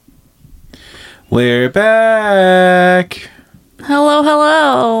We're back. Hello,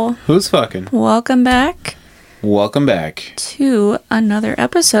 hello. Who's fucking? Welcome back. Welcome back to another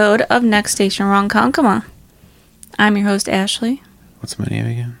episode of Next Station Ronkonkoma. I'm your host, Ashley. What's my name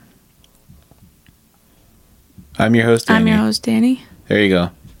again? I'm your host, Danny. I'm your host, Danny. There you go.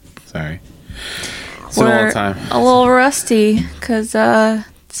 Sorry. It's been a long time. A little rusty because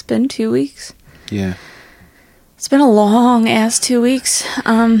it's been 2 weeks. Yeah. It's been a long-ass 2 weeks.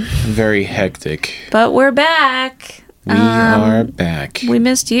 Very hectic. But we're back. We are back. We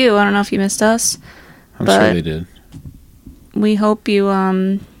missed you. I don't know if you missed us. I'm sure they did. We hope you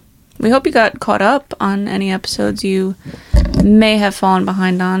got caught up on any episodes you may have fallen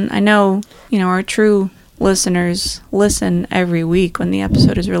behind on. I know, our true listeners listen every week when the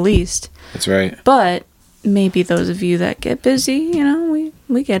episode is released. That's right. But maybe those of you that get busy,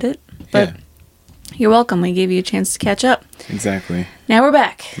 we get it. But yeah. You're welcome. We gave you a chance to catch up. Exactly. Now we're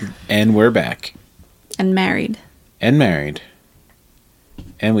back. And we're back. And married. And married.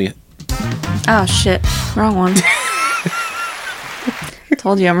 And we... Oh, shit. Wrong one.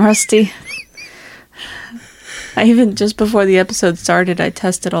 Told you I'm rusty. I even, just before the episode started, I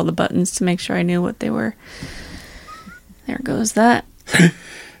tested all the buttons to make sure I knew what they were. There goes that.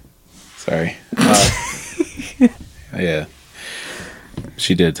 Sorry. Yeah.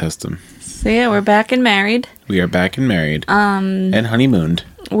 She did test them. So yeah, we're back and married. We are back and married. And honeymooned.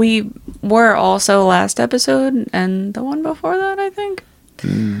 We were also last episode and the one before that, I think.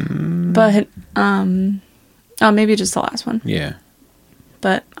 But maybe just the last one. Yeah.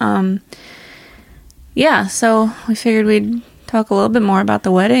 But yeah, so we figured we'd talk a little bit more about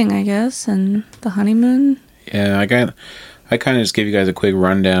the wedding, I guess, and the honeymoon. Yeah, I kind of just gave you guys a quick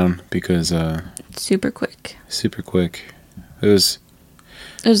rundown because super quick.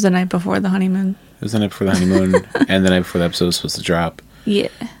 It was the night before the honeymoon. It was the night before the honeymoon and the night before the episode was supposed to drop. Yeah.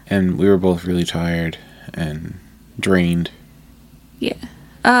 And we were both really tired and drained. Yeah.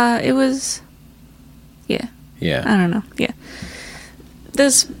 It was... Yeah. Yeah. I don't know. Yeah.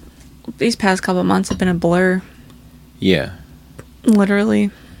 These past couple months have been a blur. Yeah.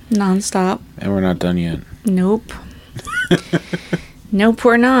 Literally. Nonstop. And we're not done yet. Nope. Nope,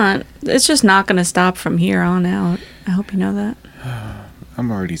 we're not. It's just not going to stop from here on out. I hope you know that. I'm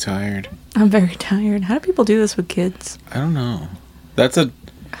already tired. I'm very tired. How do people do this with kids? I don't know. That's a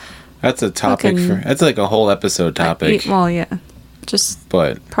topic that's like a whole episode topic. Well, yeah.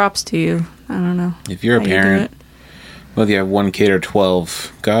 But props to you. I don't know. If you're a parent, whether you have one kid or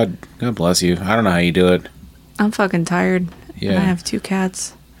 12, God bless you. I don't know how you do it. I'm fucking tired. Yeah. And I have 2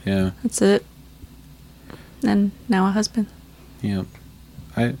 cats. Yeah. That's it. And now a husband. Yep.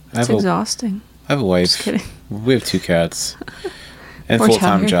 It's exhausting. I have a wife. Just kidding. We have 2 cats. And We're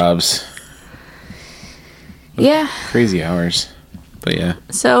full-time tired. jobs. Yeah. Crazy hours. But yeah.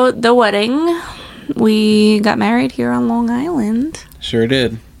 So, the wedding, we got married here on Long Island. Sure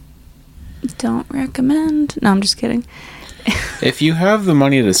did. Don't recommend. No, I'm just kidding. If you have the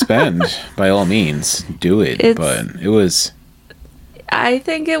money to spend, by all means, do it. But it was... I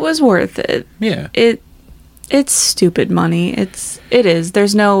think it was worth it. Yeah. It's stupid money. It is.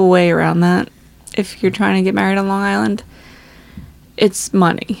 There's no way around that. If you're trying to get married on Long Island, it's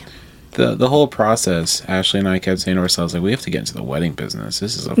money. The whole process, Ashley and I kept saying to ourselves, like, we have to get into the wedding business.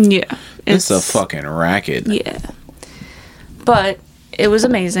 This is a fucking racket. Yeah. But it was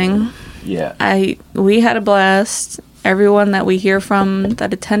amazing. Yeah. We had a blast. Everyone that we hear from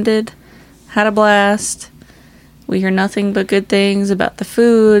that attended had a blast. We hear nothing but good things about the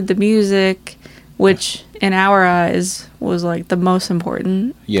food, the music, which in our eyes was like the most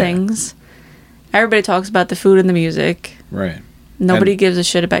important things. Everybody talks about the food and the music. Right. Nobody gives a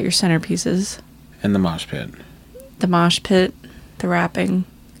shit about your centerpieces. And the mosh pit. The mosh pit, the rapping.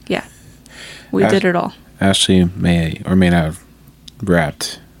 Yeah. We did it all. Ashley may or may not have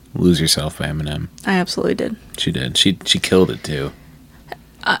rapped Lose Yourself by Eminem. I absolutely did. She did. She killed it too.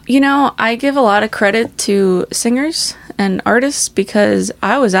 I give a lot of credit to singers and artists because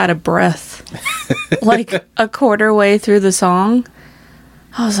I was out of breath. Like a quarter way through the song.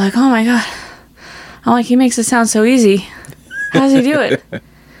 I was like, oh my God. I'm like, he makes it sound so easy. How does he do it?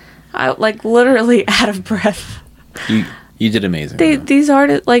 I literally out of breath. You did amazing. These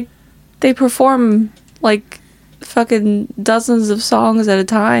artists, they perform fucking dozens of songs at a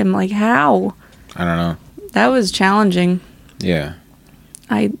time. Like, how? I don't know. That was challenging. Yeah.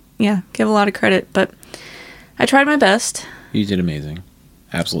 Give a lot of credit, but I tried my best. You did amazing.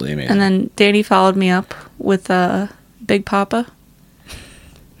 Absolutely amazing. And then Danny followed me up with Big Papa.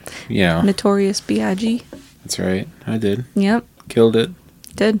 Yeah. Notorious B.I.G. That's right. I did. Yep. Killed it.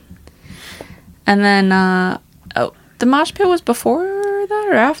 Did. And then, the mosh pit was before that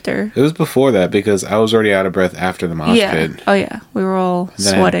or after? It was before that because I was already out of breath after the mosh pit. Oh yeah, we were all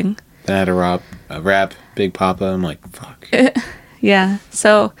sweating. Then I had a rap Big Papa. I'm like, fuck. Yeah.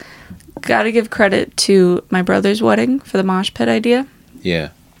 So, gotta give credit to my brother's wedding for the mosh pit idea. Yeah.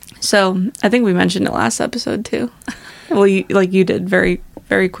 So I think we mentioned it last episode too. Well, you did very,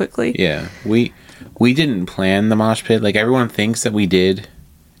 very quickly. Yeah. We didn't plan the mosh pit. Like, everyone thinks that we did.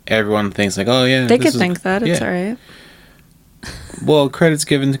 Everyone thinks like, oh yeah. They could think that. It's all right. Well, credit's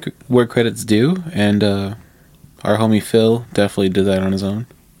given where credit's due, and our homie Phil definitely did that on his own.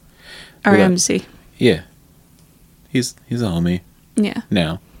 Our MC. Yeah. He's a homie. Yeah.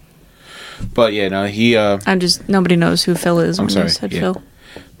 Now. But yeah, no, he nobody knows who Phil is. I'm sorry. You said Phil.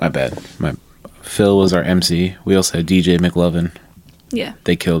 My bad. Phil was our MC. We also had DJ McLovin. Yeah.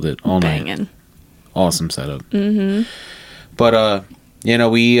 They killed it all night. Banging. Awesome setup. Mm-hmm. But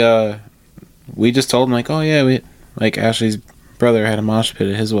we just told him like, oh yeah, like Ashley's brother had a mosh pit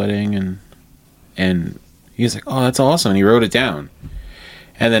at his wedding, and he's like, oh, that's awesome, and he wrote it down.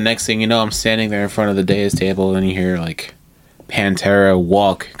 And the next thing you know, I'm standing there in front of the dais table, and you hear like Pantera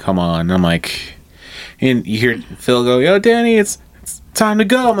Walk come on. And I'm like, and you hear Phil go, yo, Danny, it's time to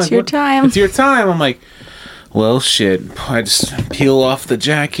go. I'm like, it's your time. It's your time. I'm like, well, shit. I just peel off the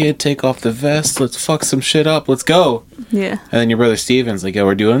jacket, take off the vest. Let's fuck some shit up. Let's go. Yeah. And then your brother Steven's like, yo,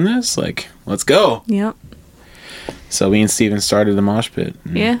 we're doing this? Like, let's go. Yep. So me and Steven started the mosh pit.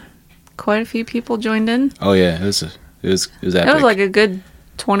 Yeah. Quite a few people joined in. Oh, yeah. It was epic. It was like a good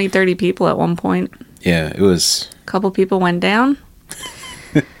 20, 30 people at one point. Yeah, it was. A couple people went down.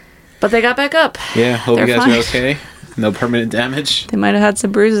 But they got back up. Yeah, hope They're you guys fine. are okay. No permanent damage. They might have had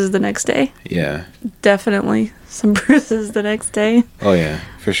some bruises the next day. Yeah. Definitely some bruises the next day. Oh, yeah,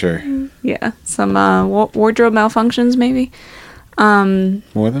 for sure. Yeah, some wardrobe malfunctions maybe.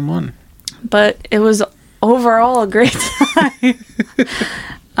 More than one. But it was overall a great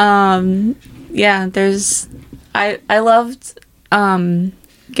time. Yeah, I loved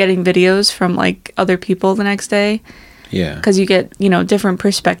getting videos from like other people the next day. Yeah. Because you get, different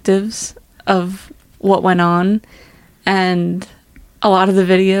perspectives of what went on. And a lot of the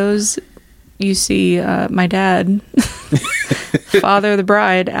videos, you see my dad, father of the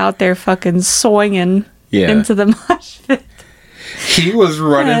bride, out there fucking swinging into the mosh pit. He was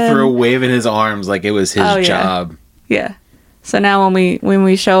running through, waving his arms like it was his job. Yeah. So now when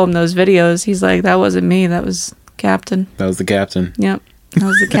we show him those videos, he's like, that wasn't me, that was Captain. That was the captain. Yep. That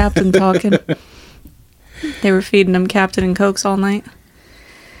was the captain talking. They were feeding him Captain and Cokes all night.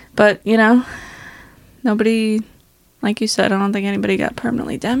 But, nobody, like you said, I don't think anybody got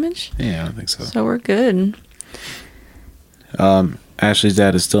permanently damaged. Yeah, I don't think so. So we're good. Ashley's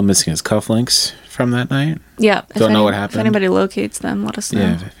dad is still missing his cufflinks from that night. Yeah. Don't know what happened. If anybody locates them, let us know.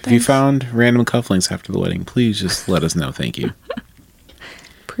 Yeah. If you found random cufflinks after the wedding, please just let us know. Thank you.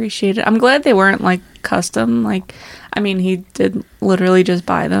 Appreciate it. I'm glad they weren't like custom. Like, I mean, he did literally just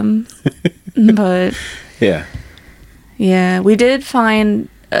buy them. But yeah, we did find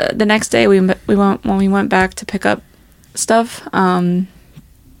the next day when we went back to pick up stuff. There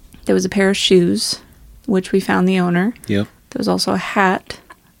was a pair of shoes, which we found the owner. Yep. There was also a hat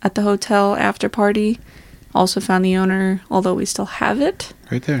at the hotel after party. Also found the owner, although we still have it.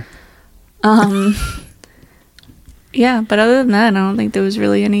 Right there. Yeah, but other than that, I don't think there was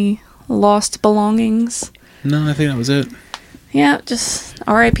really any lost belongings. No, I think that was it. Yeah, just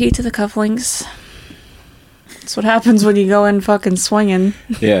R.I.P. to the cufflinks. That's what happens when you go in fucking swinging.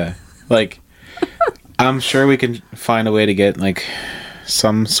 Yeah. Like, I'm sure we can find a way to get, like,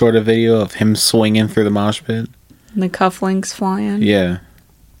 some sort of video of him swinging through the mosh pit. And the cufflinks flying. Yeah.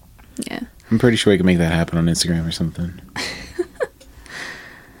 Yeah. I'm pretty sure we can make that happen on Instagram or something.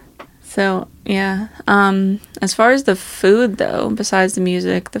 So, yeah. As far as the food, though, besides the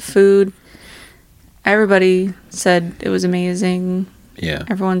music, the food, everybody said it was amazing. Yeah.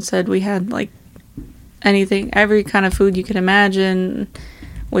 Everyone said we had, like, every kind of food you could imagine,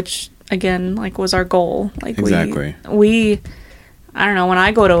 which, again, like, was our goal. Like, exactly. I don't know, when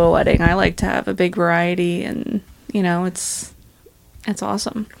I go to a wedding, I like to have a big variety, and, it's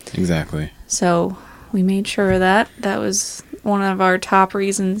awesome. Exactly. So, we made sure of that. That was one of our top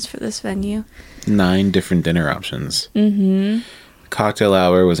reasons for this venue. 9 different dinner options. Mm-hmm. Cocktail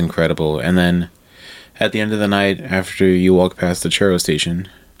hour was incredible. And then at the end of the night, after you walk past the churro station,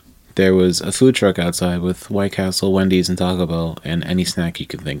 there was a food truck outside with White Castle, Wendy's, and Taco Bell, and any snack you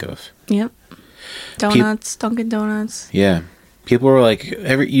could think of. Yep. Donuts, Dunkin' Donuts. Yeah. People were like,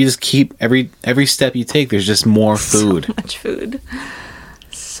 every step you take, there's just more food. So much food.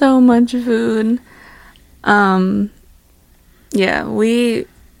 So much food. Yeah, we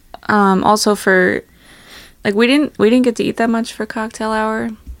also for Like, we didn't get to eat that much for cocktail hour.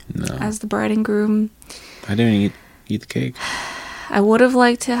 No. As the bride and groom. I didn't eat the cake. I would have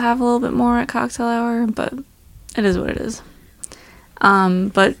liked to have a little bit more at cocktail hour, but it is what it is.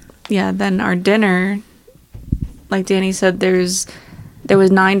 But yeah, then our dinner, like Danny said, there was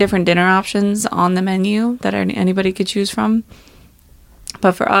 9 different dinner options on the menu that anybody could choose from.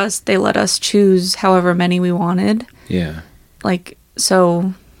 But for us, they let us choose however many we wanted. Yeah. Like,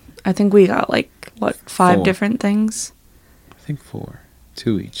 so I think we got like, what, 5 4. different things? I think 4.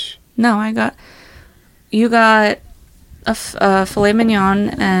 2 each. No, you got a filet mignon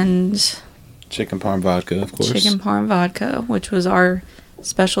and chicken parm vodka, of course. Chicken parm vodka, which was our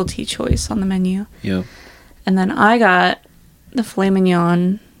specialty choice on the menu. Yep. And then I got the filet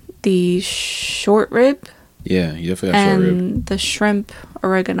mignon, the short rib. Yeah, you definitely got short rib. And the shrimp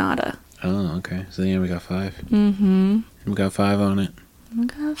oreganata. Oh, okay. So yeah, we got 5. Mm-hmm. We got 5 on it. We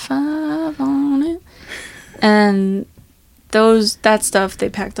got 5 on it. And that stuff, they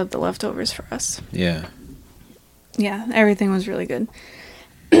packed up the leftovers for us. Yeah. Yeah, everything was really good.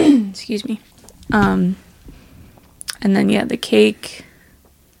 Excuse me. And then, yeah, the cake.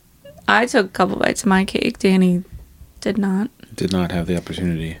 I took a couple bites of my cake. Danny did not. Did not have the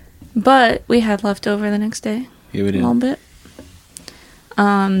opportunity. But we had leftover the next day. Yeah, we did. A little bit.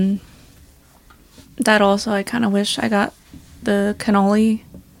 That also, I kind of wish I got the cannoli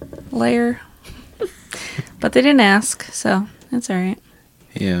layer. But they didn't ask, so that's all right.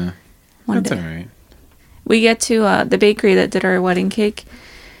 Yeah. One that's day. all right. We get to the bakery that did our wedding cake.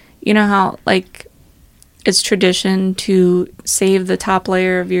 You know how, like, it's tradition to save the top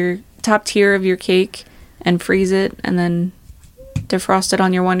tier of your cake and freeze it and then defrost it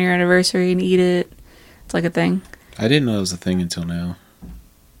on your 1-year anniversary and eat it. It's like a thing. I didn't know it was a thing until now.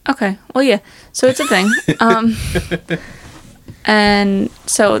 Okay. Well, yeah. So it's a thing. And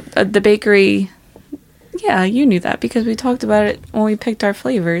so the bakery, yeah, you knew that because we talked about it when we picked our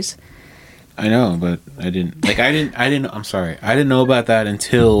flavors. I know, but I didn't. I'm sorry. I didn't know about that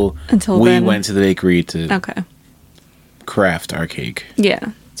until we then. went to the bakery to Okay. craft our cake.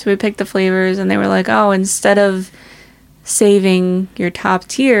 Yeah. So we picked the flavors and they were like, oh, instead of saving your top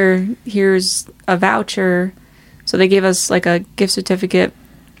tier, here's a voucher. So they gave us like a gift certificate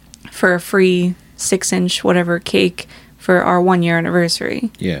for a free 6-inch whatever cake for our 1-year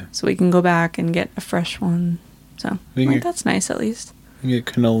anniversary. Yeah. So we can go back and get a fresh one. So that's nice at least. You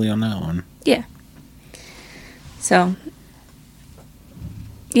get cannoli on that one. Yeah. So,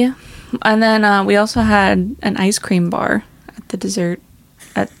 yeah. And then we also had an ice cream bar at the dessert,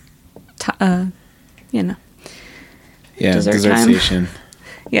 Yeah, dessert time. station.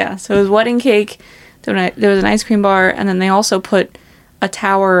 Yeah, so it was wedding cake, there was an ice cream bar, and then they also put a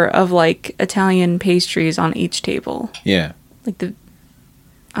tower of, like, Italian pastries on each table. Yeah. Like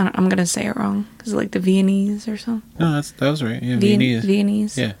I'm going to say it wrong. Is it like the Viennese or something? No, that was right. Yeah, Viennese.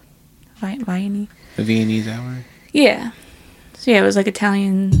 Viennese. Yeah. Viennese. The Viennese hour. Yeah. So yeah, it was like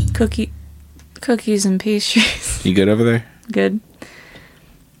Italian cookies and pastries. You good over there? Good.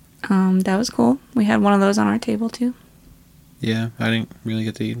 That was cool. We had one of those on our table too. Yeah, I didn't really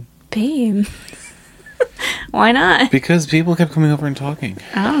get to eat. Babe. Why not? Because people kept coming over and talking.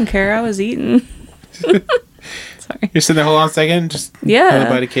 I don't care. I was eating. Sorry. You're sitting there, hold on a second, just yeah. have a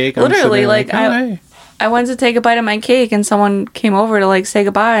bite of cake. Literally, like, oh, hey. I went to take a bite of my cake and someone came over to, like, say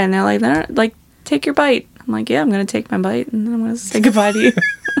goodbye, and they're like, take your bite. I'm like, yeah, I'm going to take my bite, and then I'm going to say goodbye to you.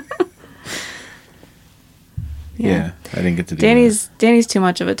 Yeah, I didn't get to do Danny's too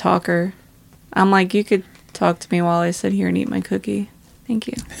much of a talker. I'm like, you could talk to me while I sit here and eat my cookie. Thank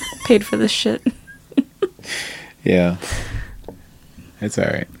you. Paid for this shit. Yeah. It's all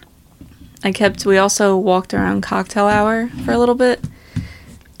right. We also walked around cocktail hour for a little bit.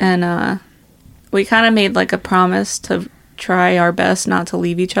 And we kind of made like a promise to try our best not to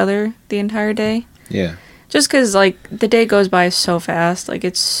leave each other the entire day. Yeah. Just because, like, the day goes by so fast. Like,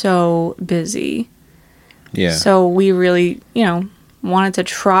 it's so busy. Yeah. So we really, wanted to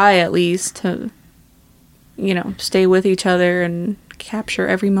try at least to, stay with each other and capture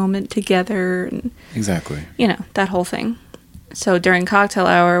every moment together. And, exactly. That whole thing. So during cocktail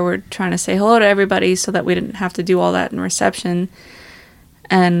hour, we're trying to say hello to everybody so that we didn't have to do all that in reception.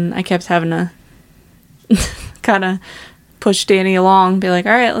 And I kept having to kind of push Danny along, be like,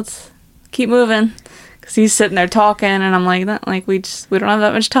 all right, let's keep moving. Because he's sitting there talking, and I'm like, we don't have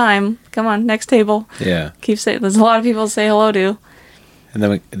that much time. Come on, next table. Yeah. Keep saying, there's a lot of people to say hello to. And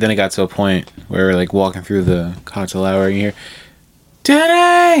then it got to a point where we're like walking through the cocktail hour and you hear,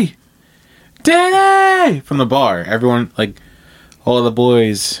 Danny! Danny! From the bar. Everyone, like, all of the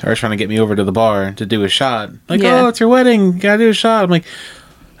boys are trying to get me over to the bar to do a shot. Like, oh, it's your wedding. You gotta do a shot.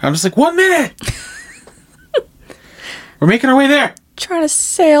 I'm just like, 1 minute! We're making our way there. Trying to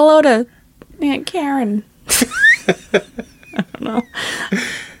say hello to Aunt Karen. I don't know.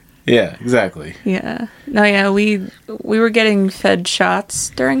 Yeah, exactly. Yeah. No, yeah, we were getting fed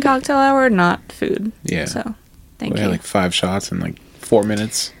shots during cocktail hour, not food. Yeah. So, thank We you. had like 5 shots in like 4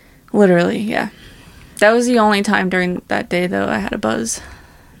 minutes. Literally, yeah. That was the only time during that day, though, I had a buzz.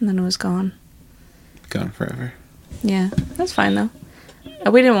 And then it was gone. Gone forever. Yeah, that's fine, though.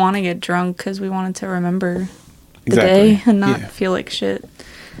 We didn't want to get drunk because we wanted to remember the Exactly. day and not Yeah. feel like shit.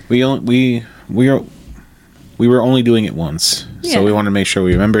 We were only doing it once, Yeah. so we wanted to make sure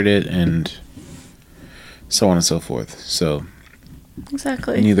we remembered it, and so on and so forth. So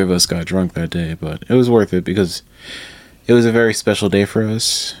Exactly. neither of us got drunk that day, but it was worth it because it was a very special day for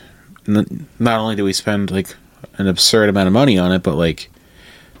us. Not only did we spend like an absurd amount of money on it, but like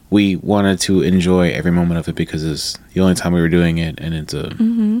we wanted to enjoy every moment of it because it's the only time we were doing it, and it's a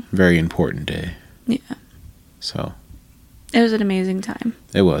very important day. Yeah. So It was an amazing time.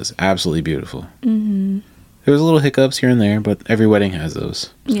 it was absolutely beautiful. Mm-hmm. There was little hiccups here and there, but every wedding has those.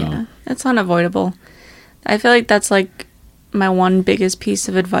 So. Yeah, it's unavoidable. I feel like that's like my one biggest piece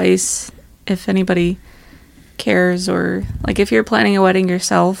of advice if anybody cares, or like if you're planning a wedding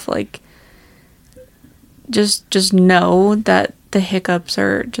yourself, like just know that the hiccups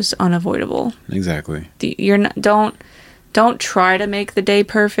are just unavoidable. Exactly. You're not don't try to make the day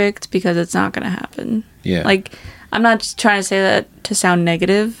perfect because it's not going to happen. Yeah. Like, I'm not just trying to say that to sound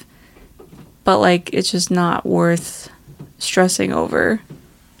negative, but like it's just not worth stressing over.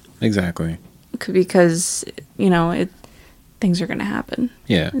 Exactly. Because things are gonna happen.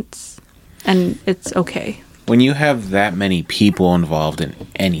 Yeah. It's okay. When you have that many people involved in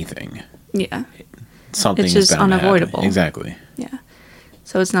anything, Yeah, something it's is just bound to happen. unavoidable. Exactly. Yeah,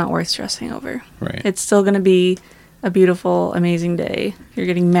 so it's not worth stressing over. Right. It's still gonna be a beautiful, amazing day. You're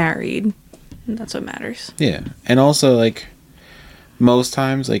getting married, and that's what matters. Yeah. And also, like, most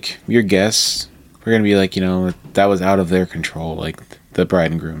times, like, your guests are going to be like, that was out of their control. Like, the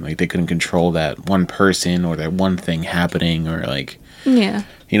bride and groom. Like, they couldn't control that one person or that one thing happening, or, like, Yeah,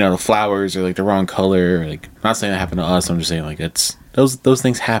 the flowers are, like, the wrong color. Or, like, I'm not saying that happened to us. I'm just saying, like, it's those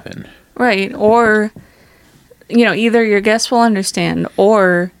things happen. right. Or either your guests will understand,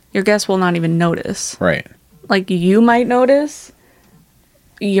 or your guests will not even notice. Right. Like, you might notice,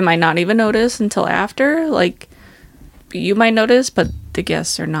 you might not even notice until after. Like, you might notice, but the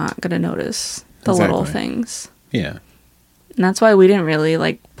guests are not going to notice the little Exactly. things. Yeah. And that's why we didn't really,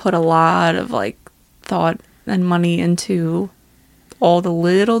 like, put a lot of, like, thought and money into all the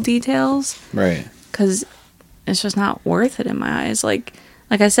little details. Right. Because it's just not worth it in my eyes. Like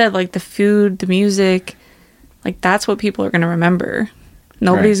I said, like, the food, the music, like, that's what people are going to remember.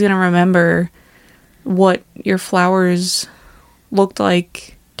 Nobody's going to remember what your flowers looked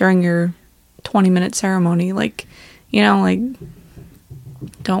like during your 20-minute ceremony. Like,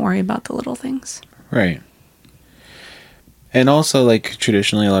 don't worry about the little things. Right. And also, like,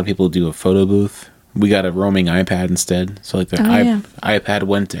 traditionally, a lot of people do a photo booth. We got a roaming iPad instead. So, like, the iPad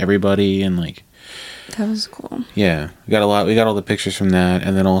went to everybody, and, like... That was cool. Yeah. We got all the pictures from that.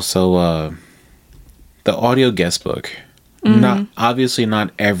 And then also, the audio guest book. Obviously,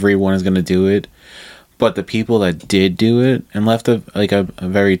 not everyone is going to do it. But the people that did do it and left a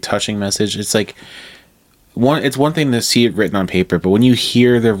very touching message, it's like... It's one thing to see it written on paper, but when you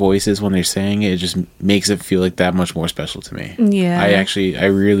hear their voices when they're saying it, it just makes it feel like that much more special to me. Yeah. I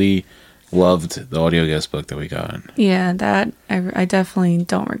really loved the audio guest book that we got. Yeah, I definitely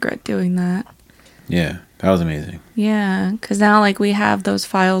don't regret doing that. Yeah, that was amazing. Yeah, because now, like, we have those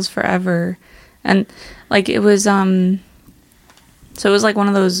files forever. And, like, it was, so it was, like, one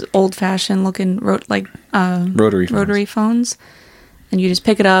of those old-fashioned looking, rotary phones. And you just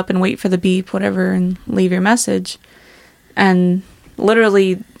pick it up and wait for the beep, whatever, and leave your message. And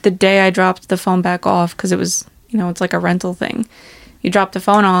literally the day I dropped the phone back off, because it was, it's like a rental thing. You drop the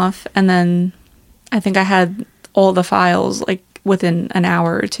phone off, and then I think I had all the files, like, within an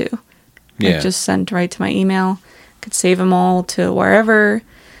hour or two. Yeah. Like, just sent right to my email. Could save them all to wherever.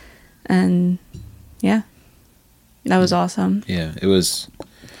 And, yeah. That was awesome. Yeah, it was...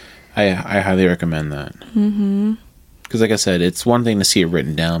 I highly recommend that. Mm-hmm. Because, like I said, it's one thing to see it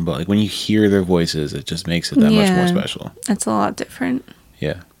written down, but like when you hear their voices, it just makes it that much more special. It's a lot different.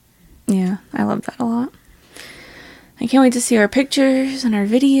 Yeah. Yeah, I love that a lot. I can't wait to see our pictures and our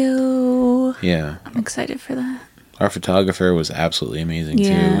video. Yeah. I'm excited for that. Our photographer was absolutely amazing,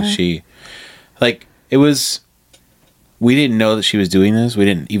 Yeah. too. She, like, it was... We didn't know that she was doing this. We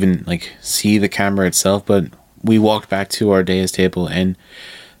didn't even, like, see the camera itself, but we walked back to our dais table, and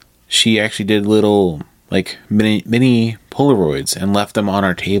she actually did little... like mini Polaroids and left them on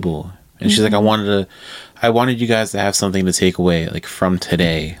our table. And she's like, I I wanted you guys to have something to take away, like, from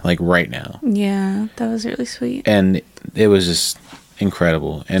today, like, right now. Yeah, that was really sweet. And it was just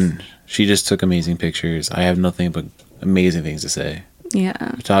incredible. And she just took amazing pictures. I have nothing but amazing things to say. Yeah.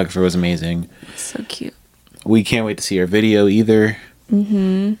 The photographer was amazing. So cute. We can't wait to see our video either.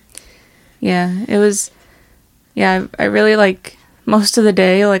 Mm-hmm. Yeah, it was... Yeah, I really, like, most of the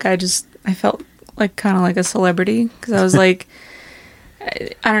day, like, I felt, like, kind of like a celebrity. Because I was, like...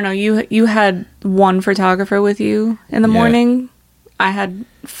 I don't know, you had one photographer with you in the morning. I had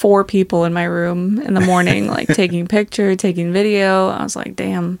 4 people in my room in the morning, like, taking picture, taking video. I was like,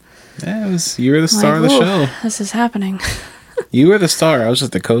 damn. Yeah, you were the star of the show. This is happening. You were the star. I was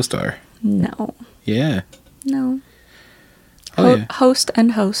just the co-star. No. Yeah. No. Oh, yeah. Host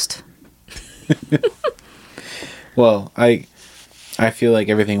and host. Well, I feel like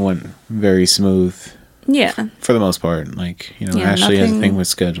everything went very smooth. Yeah. For the most part. Like, Ashley has a thing with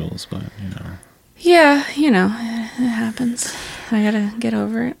schedules, but, Yeah, it happens. I gotta get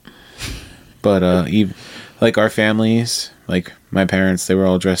over it. But, like, our families, like, my parents, they were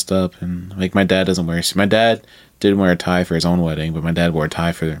all dressed up, and, like, my dad didn't wear a tie for his own wedding, but my dad wore a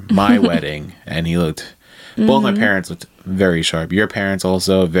tie for my wedding, and he looked... Both my parents looked very sharp. Your parents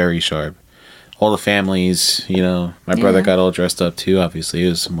also very sharp. All the families, my brother got all dressed up, too, obviously. He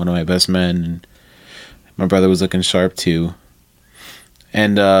was one of my best men, and my brother was looking sharp, too.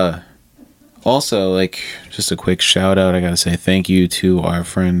 And, also, like, just a quick shout out, I gotta say thank you to our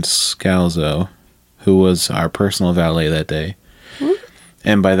friend Scalzo, who was our personal valet that day. Mm-hmm.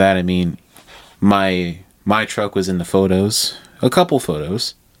 And by that I mean my truck was in the photos, a couple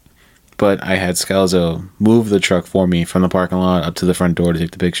photos, but I had Scalzo move the truck for me from the parking lot up to the front door to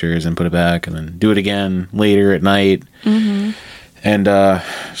take the pictures and put it back, and then do it again later at night. Mm-hmm. And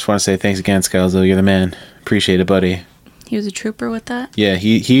just want to say thanks again, Scalzo. You're the man. Appreciate it, buddy. He was a trooper with that? Yeah,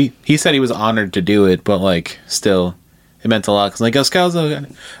 he said he was honored to do it, but, like, still, it meant a lot. Cause I'm like, Scalzo, I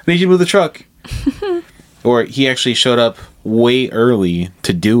need you to move the truck. Or he actually showed up way early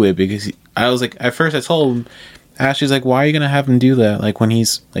to do it, because I was like, at first I told him, Ashley's like, why are you going to have him do that? Like, when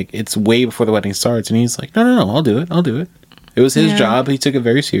he's, like, it's way before the wedding starts. And he's like, no, I'll do it. It was his job. He took it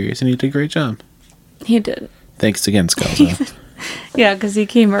very serious, and he did a great job. He did. Thanks again, Scalzo. Yeah, because he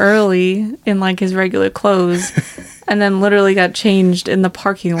came early in, like, his regular clothes and then literally got changed in the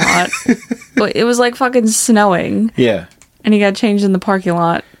parking lot. But it was, like, fucking snowing. Yeah. And he got changed in the parking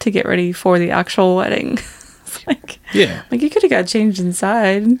lot to get ready for the actual wedding. Like, yeah. Like, you could have got changed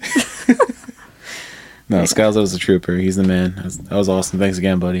inside. No, Scalzo's a trooper. He's the man. That was awesome. Thanks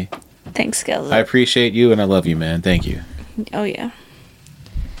again, buddy. Thanks, Scalzo. I appreciate you, and I love you, man. Thank you. Oh, yeah.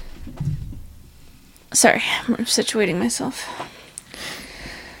 Sorry, I'm situating myself.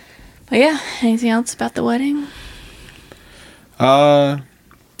 But yeah, anything else about the wedding? It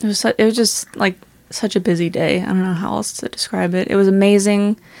was just like such a busy day. I don't know how else to describe it. It was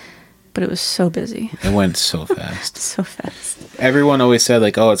amazing, but it was so busy. It went so fast. So fast. Everyone always said,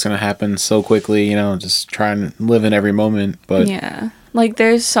 like, oh, it's going to happen so quickly, just try and live in every moment. But yeah, like,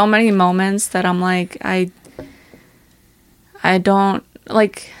 there's so many moments that I'm like, I don't,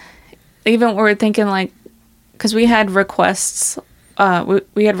 like, even we're thinking, like, because we had requests,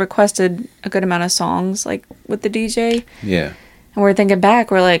 we had requested a good amount of songs, like, with the DJ. Yeah. And we're thinking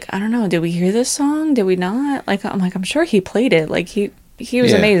back, we're like, I don't know, did we hear this song? Did we not? Like, I'm sure he played it. Like, he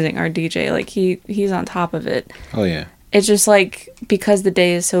was amazing, our DJ. Like, he's on top of it. Oh, yeah. It's just, like, because the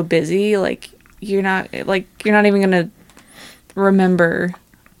day is so busy, like, you're not even gonna remember,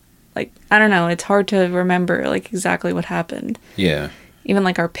 like, I don't know, it's hard to remember, like, exactly what happened. Yeah. Even,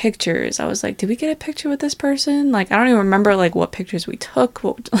 like, our pictures, I was like, did we get a picture with this person? Like, I don't even remember, like, what pictures we took.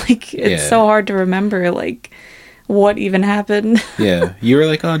 Like, it's so hard to remember, like, what even happened. Yeah. You were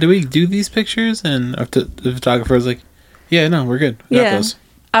like, oh, do we do these pictures? And the photographer was like, yeah, no, we're good. We got those.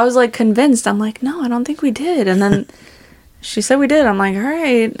 I was, like, convinced. I'm like, no, I don't think we did. And then she said we did. I'm like, all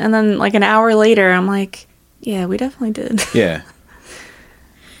right. And then, like, an hour later, I'm like, yeah, we definitely did. Yeah.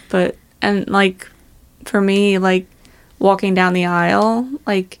 But, and, like, for me, like, walking down the aisle,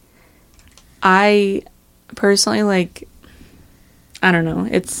 like, I personally, like, I don't know,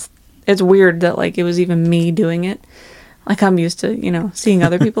 it's weird that, like, it was even me doing it. Like, I'm used to, seeing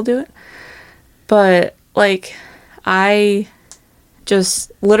other people do it. But, like, I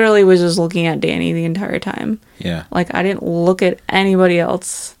just literally was just looking at Danny the entire time. Yeah. Like, I didn't look at anybody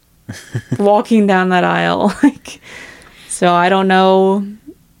else walking down that aisle. Like, so I don't know.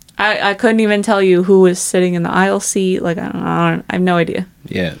 I couldn't even tell you who was sitting in the aisle seat. Like, I have no idea.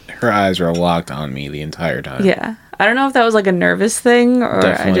 Yeah, her eyes were locked on me the entire time. Yeah. I don't know if that was, like, a nervous thing or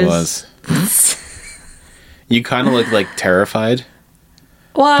Definitely was. You kind of looked, like, terrified.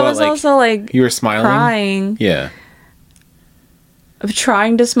 Well, I But, was like, also like you were smiling. crying. Yeah. Of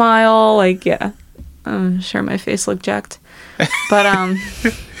trying to smile. Like, yeah. I'm sure my face looked jacked. But,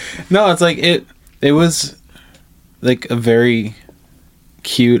 No, it's like it was like a very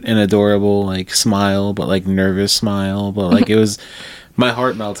cute and adorable like smile, but like nervous smile, but like it was my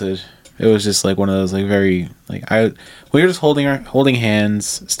heart melted. It was just like one of those like very like we were just holding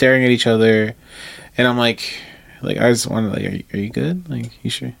hands, staring at each other, and I'm like I just wanted like are you good? Like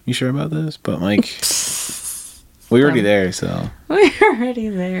you sure about this? But like we were already there, so we were already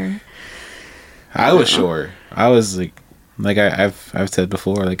there. I was sure. I was like I've said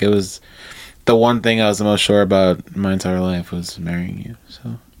before, like it was the one thing I was the most sure about in my entire life was marrying you.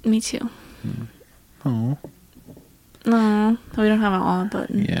 So Me too. oh No, we don't have an aw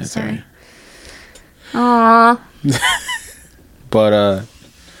button. yeah, sorry. Aw. But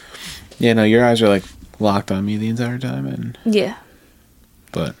yeah, no, your eyes were like locked on me the entire time, and Yeah.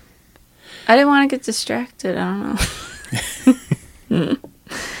 but I didn't want to get distracted. I don't know.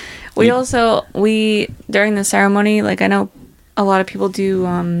 We during the ceremony, like I know a lot of people do,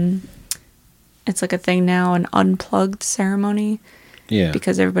 it's like a thing now, an unplugged ceremony. yeah,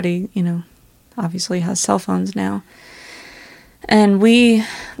 Because everybody, obviously has cell phones now. And we,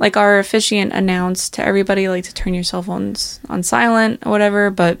 like our officiant announced to everybody, like to turn your cell phones on silent or whatever,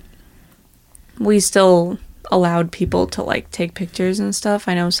 but we still allowed people to like take pictures and stuff.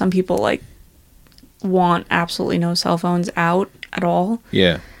 I know some people like want absolutely no cell phones out at all.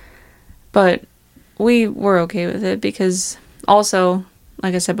 yeah, But we were okay with it because also,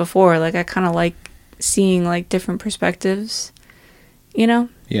 like I said before, like I kind of like seeing like different perspectives,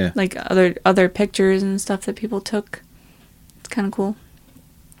 yeah, like other pictures and stuff that people took. It's kind of cool.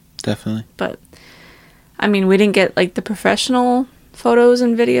 definitely. But I mean, we didn't get like the professional photos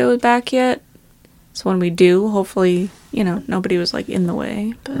and videos back yet. So when we do, hopefully, nobody was like in the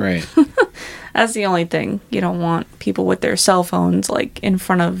way. But Right. that's the only thing. You don't want people with their cell phones like in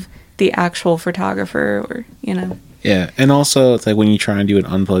front of the actual photographer or. Yeah, and also it's like when you try and do an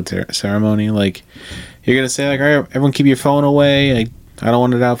unplugged ceremony, like you're gonna say like, all right, everyone keep your phone away. I don't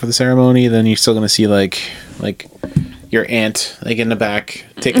want it out for the ceremony. Then you're still gonna see like your aunt like in the back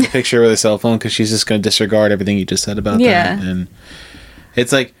taking a picture with a cell phone because she's just gonna disregard everything you just said about that. And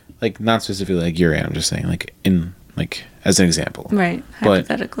it's like not specifically like your aunt. I'm just saying like in like as an example. Right.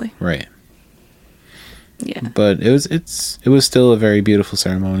 Hypothetically. Right. Yeah. But it was still a very beautiful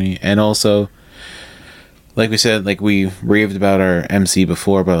ceremony, and also. Like we said, like we raved about our MC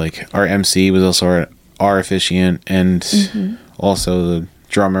before, but like our MC was also our officiant and also the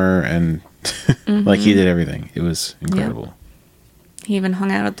drummer, and like he did everything. It was incredible. Yep. He even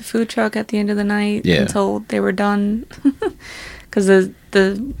hung out at the food truck at the end of the night Yeah. until they were done. Because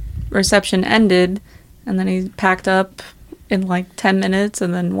the reception ended, and then he packed up in like 10 minutes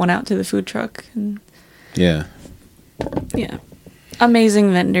and then went out to the food truck. And Yeah. yeah.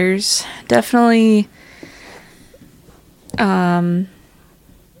 Amazing vendors. Definitely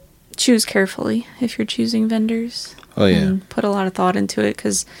choose carefully if you're choosing vendors. Oh yeah. And put a lot of thought into it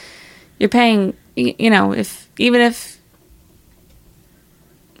because you're paying, if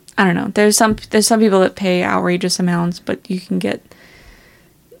I don't know, there's some people that pay outrageous amounts, but you can get,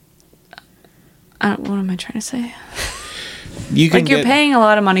 what am I trying to say? You're paying a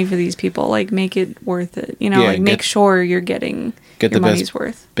lot of money for these people. Like, make it worth it. Make sure you're getting your the money's best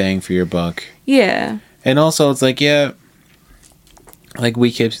worth. Bang for your buck. Yeah. And also, it's like, yeah, like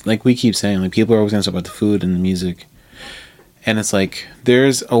we keep saying, like people are always gonna talk about the food and the music, and it's like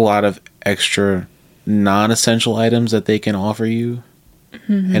there's a lot of extra non-essential items that they can offer you,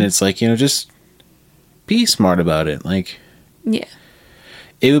 and it's like just be smart about it. Like, yeah,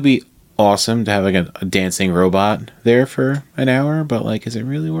 it would be awesome to have like a dancing robot there for an hour, but like, is it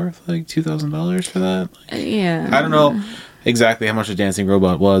really worth like $2,000 for that? Like, yeah, I don't know exactly how much a dancing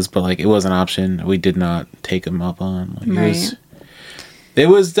robot was, but like it was an option we did not take them up on. Like, right. It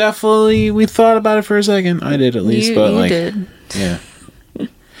was definitely, we thought about it for a second. I did at least, but like, did. Yeah.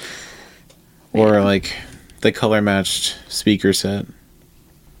 Or like the color matched speaker set.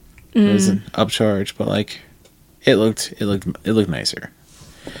 It was an upcharge, but like it looked nicer.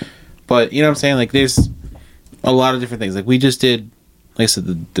 But you know what I'm saying? Like there's a lot of different things. Like we just did, like I said,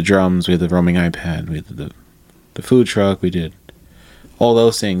 the drums, we had the roaming iPad, we had the food truck, we did all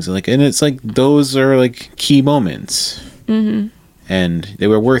those things. Like, and it's like those are like key moments. Mm-hmm. And they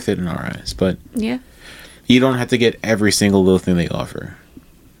were worth it in our eyes. But yeah, you don't have to get every single little thing they offer.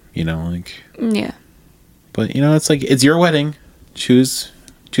 Like yeah. But it's like it's your wedding. Choose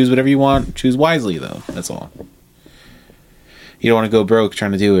whatever you want. Choose wisely, though. That's all. You don't want to go broke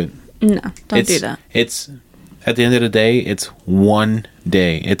trying to do it. No, don't do that. It's at the end of the day, it's one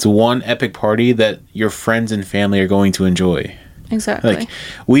day. It's one epic party that your friends and family are going to enjoy. Exactly. Like,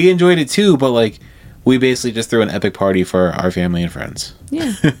 we enjoyed it too, but like, we basically just threw an epic party for our family and friends.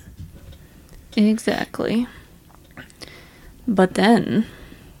 Yeah. Exactly. But then,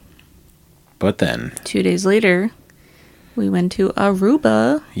 2 days later, we went to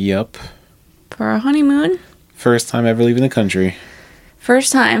Aruba. Yep. For our honeymoon. First time ever leaving the country.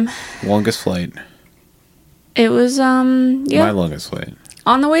 First time. Longest flight. It was, yeah. My longest flight.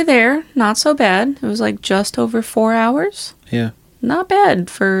 On the way there, not so bad. It was like just over 4 hours. Yeah. Not bad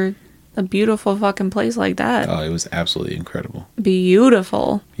for a beautiful fucking place like that. Oh, it was absolutely incredible.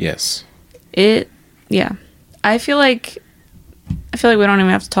 Beautiful. Yes. Yeah. I feel like we don't even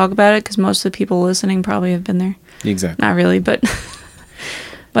have to talk about it because most of the people listening probably have been there. Exactly. Not really, but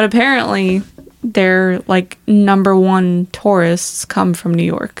but apparently they're like number one tourists come from New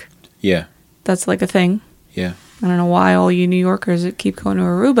York. Yeah. That's like a thing. Yeah. I don't know why all you New Yorkers that keep going to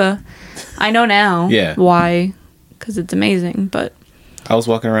Aruba. I know now why, because it's amazing, but... I was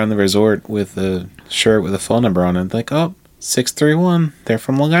walking around the resort with a shirt with a phone number on it. Like, oh, 631. They're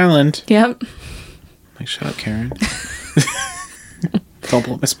from Long Island. Yep. Like, shut up, Karen. Don't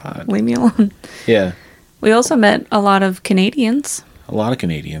blow up my spot. Leave me alone. Yeah. We also met a lot of Canadians. A lot of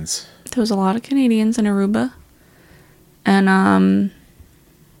Canadians. There was a lot of Canadians in Aruba. And,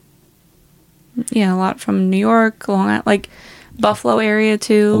 yeah, a lot from New York, Long Island, like Buffalo area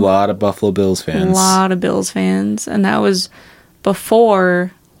too. A lot of Buffalo Bills fans. A lot of Bills fans. And that was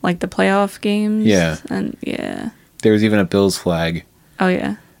before, like, the playoff games. Yeah. And, yeah. There was even a Bills flag. Oh,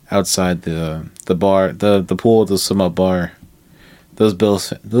 yeah. Outside the bar, the pool, the sum up bar. Those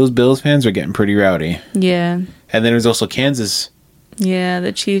Bills fans are getting pretty rowdy. Yeah. And then there's also Kansas. Yeah,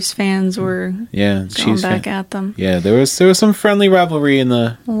 the Chiefs fans were going back at them. Yeah, there was some friendly rivalry in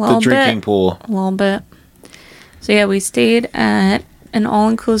the drinking pool. A little bit. So yeah, we stayed at an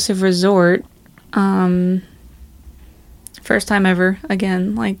all-inclusive resort. First time ever.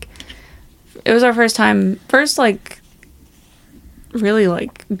 Again, like it was our first like really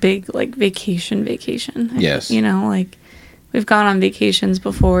like big like vacation. Yes. You know, like we've gone on vacations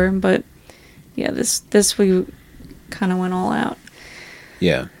before, but yeah, this we kind of went all out.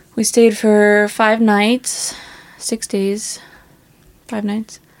 Yeah. We stayed for 5 nights, 6 days, 5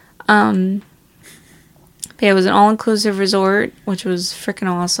 nights. Yeah, it was an all-inclusive resort, which was freaking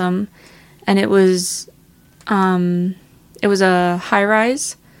awesome. And it was a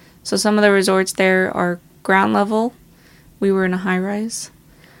high-rise. So some of the resorts there are ground level. We were in a high-rise.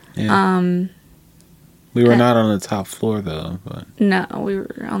 Yeah. We were not on the top floor, though. But no, we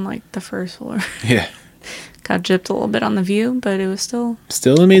were on, like, the first floor. Yeah. Got gypped a little bit on the view, but it was still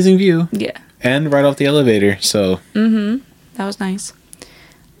an amazing view. Yeah. And right off the elevator, so. Mm-hmm. That was nice.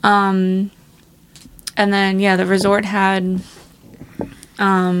 And then, yeah, the resort had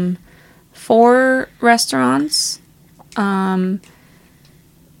 4 restaurants that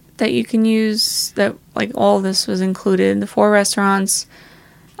you can use, that, like, all of this was included. The 4 restaurants,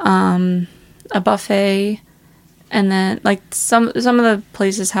 a buffet, and then, like, some of the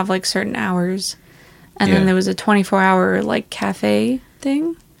places have, like, certain hours. And then there was a 24-hour, like, cafe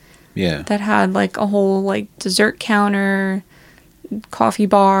thing. Yeah. That had, like, a whole, like, dessert counter, coffee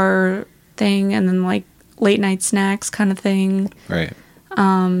bar thing, and then, like, late-night snacks kind of thing. Right.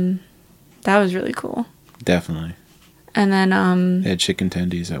 That was really cool. Definitely. And then, they had chicken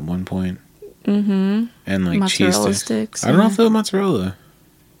tendies at one point. Mm-hmm. And, like, mozzarella cheese sticks. I don't know if they were mozzarella.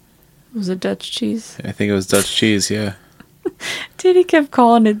 Was it Dutch cheese? I think it was Dutch cheese, yeah. Dude, he kept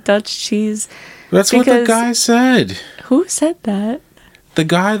calling it Dutch cheese. That's what the guy said. Who said that? The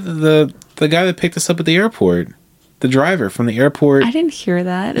guy that picked us up at the airport. The driver from the airport. I didn't hear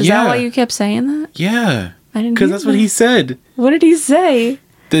that. Is that why you kept saying that? Yeah. I didn't. Because that's what he said. What did he say?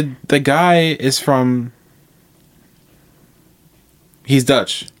 The guy is from. He's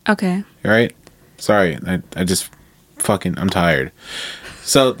Dutch. Okay. All right. Sorry, I just fucking I'm tired.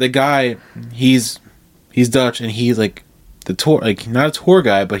 So the guy, he's Dutch, and he's like the tour, like not a tour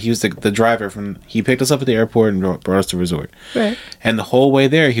guy, but he was the driver from. He picked us up at the airport and brought us to the resort. Right. And the whole way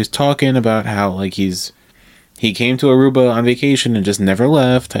there, he was talking about how like he came to Aruba on vacation and just never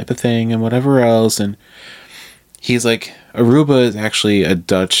left, type of thing, and whatever else. And he's like, Aruba is actually a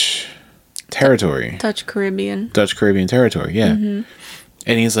Dutch territory. Dutch Caribbean territory, yeah. Mm-hmm.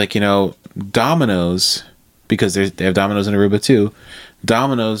 And he's like, Domino's, because they have Domino's in Aruba too.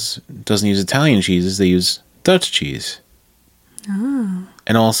 Domino's doesn't use Italian cheeses; they use Dutch cheese. Oh.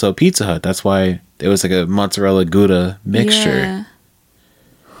 And also Pizza Hut. That's why it was like a mozzarella Gouda mixture. Yeah.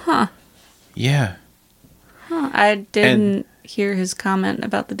 Huh. Yeah. Huh. I didn't hear his comment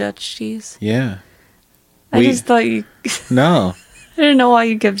about the Dutch cheese. Yeah. I just thought you... No. I didn't know why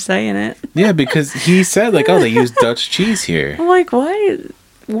you kept saying it. Yeah, because he said, like, oh, they use Dutch cheese here. I'm like, why?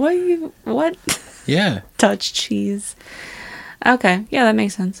 What? Yeah. Dutch cheese. Okay, yeah, that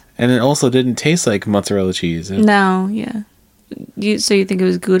makes sense. And it also didn't taste like mozzarella cheese. No, yeah. So you think it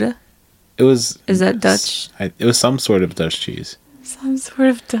was Gouda? It was... Is that Dutch? It was some sort of Dutch cheese. Some sort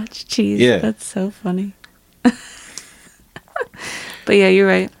of Dutch cheese. Yeah. That's so funny. But yeah, you're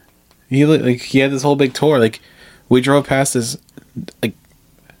right. He had this whole big tour. Like, we drove past this like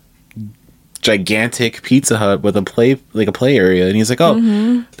gigantic Pizza Hut with a play area, and he's like,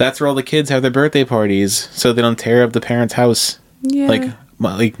 "Oh, that's where all the kids have their birthday parties, so they don't tear up the parents' house." Yeah.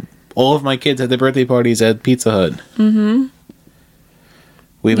 Like all of my kids had their birthday parties at Pizza Hut. Mm-hmm.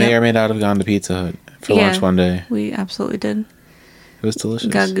 We may or may not have gone to Pizza Hut for lunch one day. We absolutely did. It was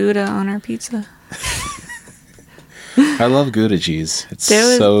delicious. Got Gouda on our pizza. I love Gouda cheese. It's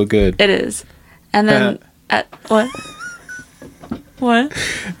so good. It is. And then what? What?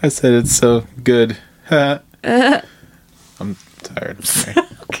 I said it's so good. I'm tired. I'm sorry.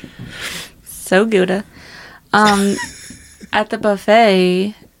 So Gouda. At the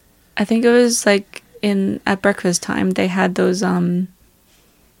buffet, I think it was like at breakfast time, they had those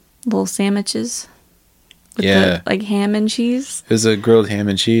little sandwiches. With the, like ham and cheese. It was a grilled ham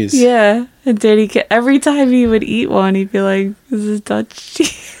and cheese. Yeah. And Danny, every time he would eat one, he'd be like, "This is Dutch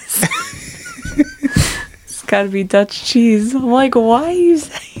cheese." It's gotta be Dutch cheese. I'm like, why are you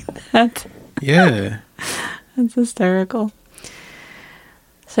saying that? Yeah. That's hysterical.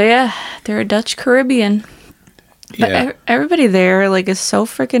 So yeah, they're a Dutch Caribbean. Yeah. But everybody there, like, is so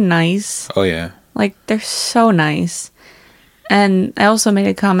freaking nice. Oh, yeah. Like, they're so nice. And I also made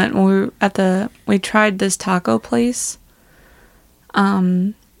a comment when we were we tried this taco place.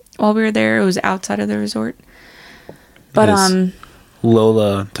 While we were there, it was outside of the resort. But,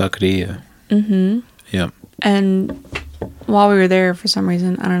 Lola Taqueria. Mm-hmm. Yep. And while we were there, for some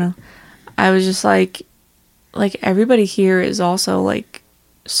reason, I don't know, I was just like, everybody here is also, like,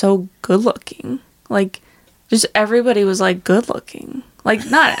 so good looking. Like, just everybody was, like, good looking.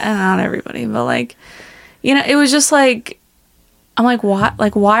 Like, not everybody, but, like, you know, it was just like, I'm like,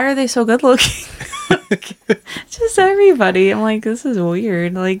 why are they so good looking? Like, just everybody. I'm like, this is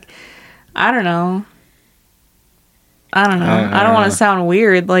weird. Like, I don't know. I don't want to sound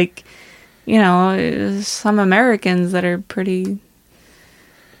weird. Like, you know, some Americans that are pretty...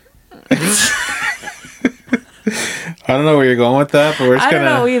 I don't know where you're going with that, but I don't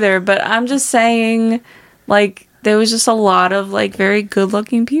know either, but I'm just saying, like, there was just a lot of, like, very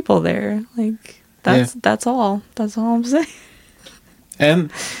good-looking people there. Like, that's all. That's all I'm saying.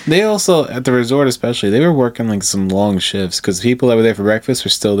 And they also, at the resort especially, they were working, like, some long shifts, because people that were there for breakfast were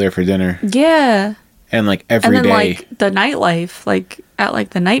still there for dinner. Yeah. And, like, every day. And then, like, the nightlife, like, at,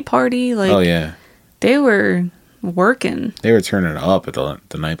 like, the night party, like... Oh, yeah. They were working. They were turning up at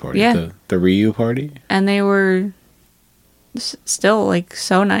the night party. Yeah. The Ryu party. And they were still, like,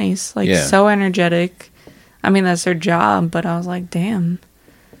 so nice. Like, so energetic. I mean, that's their job, but I was like, damn.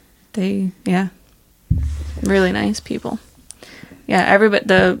 Really nice people. Yeah,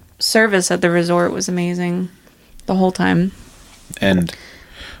 the service at the resort was amazing the whole time. And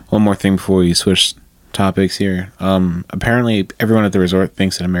one more thing before we switch topics here. Apparently, everyone at the resort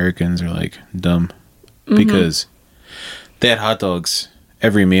thinks that Americans are, like, dumb. Mm-hmm. Because they had hot dogs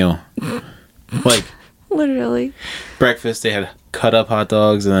every meal. Like, literally. Breakfast, they had cut up hot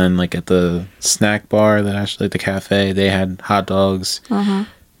dogs. And then, like, at the snack bar, like the cafe, they had hot dogs. Uh-huh.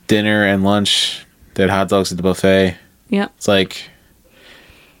 Dinner and lunch, they had hot dogs at the buffet. Yep. It's like...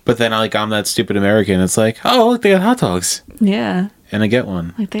 But then, like, I'm that stupid American. It's like, oh, look, they got hot dogs. Yeah. And I get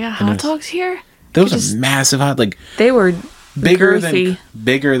one. Like, they got hot dogs here? Those are massive like... They were bigger girthy.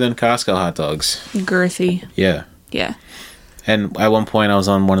 than Costco hot dogs. Girthy. Yeah. Yeah. And at one point, I was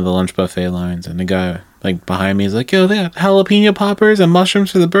on one of the lunch buffet lines, and the guy, like, behind me is like, yo, they got jalapeno poppers and mushrooms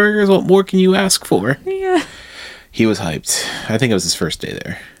for the burgers. What more can you ask for? Yeah. He was hyped. I think it was his first day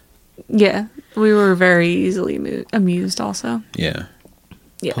there. Yeah. We were very easily amused also. Yeah.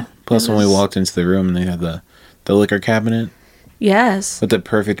 Yeah. Plus, when we walked into the room, and they had the liquor cabinet. Yes. With the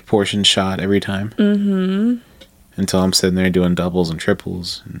perfect portion shot every time. Mm-hmm. Until I'm sitting there doing doubles and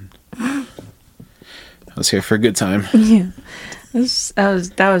triples. And I was here for a good time. Yeah.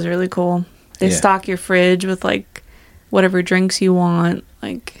 That was really cool. They stock your fridge with, like, whatever drinks you want.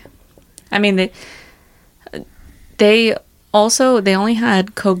 Like, I mean, they only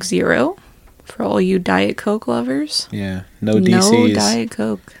had Coke Zero. For all you Diet Coke lovers. Yeah. No DCs. No Diet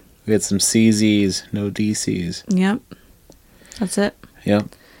Coke. We had some CZs, no DCs. Yep. That's it. Yep.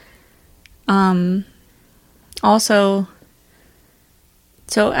 Also,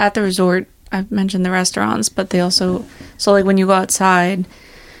 so at the resort, I've mentioned the restaurants, but they also, so like when you go outside,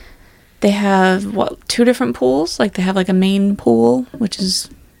 they have two different pools. Like they have like a main pool, which is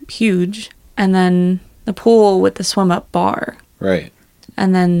huge, and then the pool with the swim up bar. Right.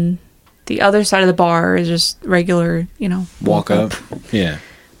 And then the other side of the bar is just regular, walk up. Yeah.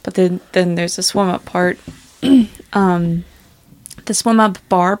 But then there's the swim up part. The swim up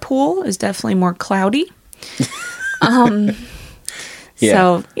bar pool is definitely more cloudy. Yeah.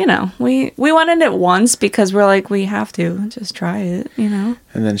 So, we went in it once because we're like, we have to just try it, And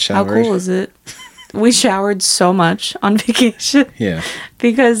then showered. How cool is it? We showered so much on vacation. Yeah.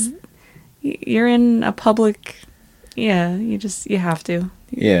 Because you're in a public, you have to.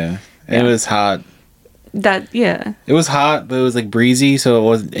 Yeah. And it was hot. Yeah. It was hot, but it was like breezy,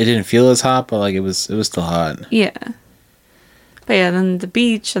 so it didn't feel as hot, but like it was still hot. Yeah. But yeah, then the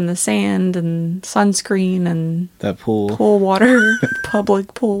beach and the sand and sunscreen and that pool water,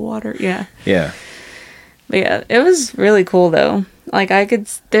 public pool water. Yeah. Yeah. But yeah, it was really cool though. Like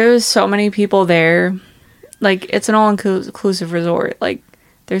there was so many people there. Like it's an all-inclusive resort. Like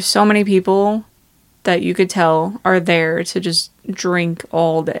there's so many people that you could tell are there to just drink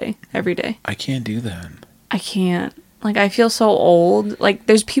all day, every day. I can't do that. I can't. Like, I feel so old. Like,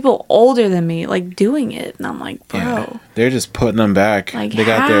 there's people older than me, like, doing it. And I'm like, bro. Yeah, they're just putting them back. Like, they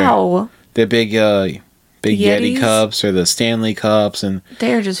got their big Yeti cups or the Stanley cups. And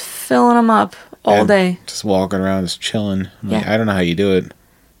they're just filling them up all day. Just walking around, just chilling. Like, I don't know how you do it.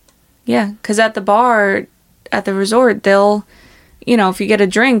 Yeah, because at the bar, at the resort, they'll, if you get a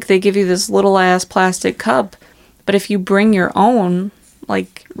drink, they give you this little-ass plastic cup. But if you bring your own,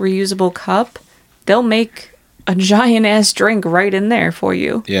 like, reusable cup, they'll make a giant ass drink right in there for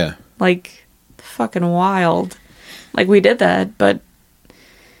you. Yeah. Like, fucking wild. Like, we did that, but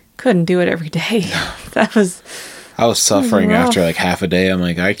couldn't do it every day. I was suffering after like half a day. I'm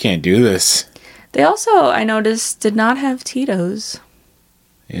like, I can't do this. They also, I noticed, did not have Tito's.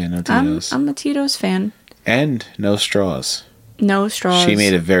 Yeah, no Tito's. I'm a Tito's fan. And no straws. No straws. She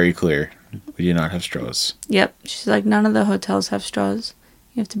made it very clear. We do not have straws. Yep. She's like, none of the hotels have straws.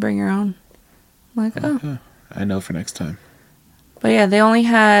 You have to bring your own. I'm like, oh. I know for next time. But yeah, they only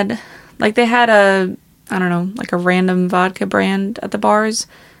had, like they had a random vodka brand at the bars,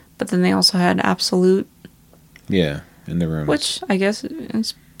 but then they also had Absolute. Yeah, in the room. Which I guess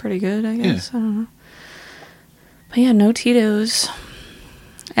is pretty good, I guess. Yeah. I don't know. But yeah, no Tito's.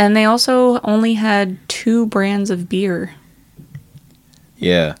 And they also only had 2 brands of beer.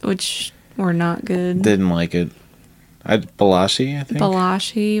 Yeah. Which were not good. Didn't like it. Baaaack, I think.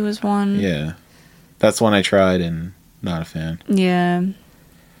 Baaaack was one. Yeah. That's one I tried and not a fan. Yeah.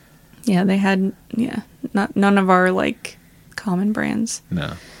 Yeah, they had, none of our, like, common brands.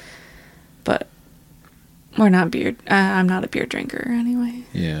 No. But we're not beer. I'm not a beer drinker anyway.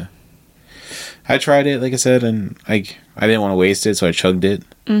 Yeah. I tried it, like I said, and I didn't want to waste it, so I chugged it.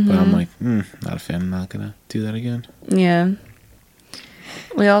 Mm-hmm. But I'm like, not a fan. I'm not going to do that again. Yeah.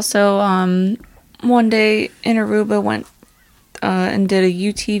 We also, one day in Aruba went and did a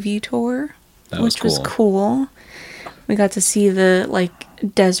UTV tour. Which was cool. We got to see the, like,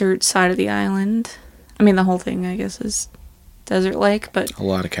 desert side of the island. I mean, the whole thing, I guess, is desert lake, but... A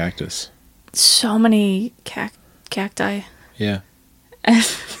lot of cactus. So many cacti. Yeah.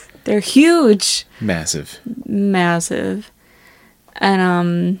 They're huge. Massive.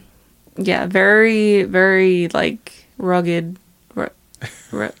 And, very, very, like, rugged...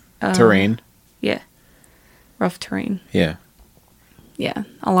 terrain. Yeah. Rough terrain. Yeah. Yeah.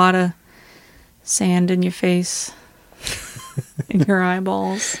 A lot of... sand in your face, in your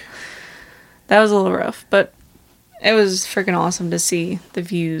eyeballs. That was a little rough, but it was freaking awesome to see the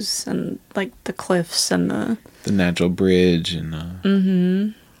views and like the cliffs and the natural bridge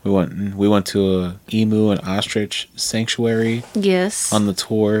and we went to a emu and ostrich sanctuary. Yes. On the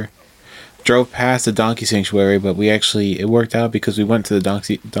tour, drove past the donkey sanctuary, but it worked out because we went to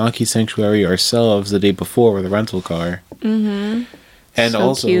the donkey sanctuary ourselves the day before with a rental car. Mm-hmm. And so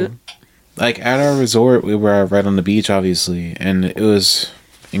also. Cute. Like, at our resort, we were right on the beach, obviously, and it was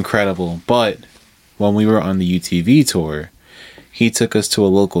incredible. But when we were on the UTV tour, he took us to a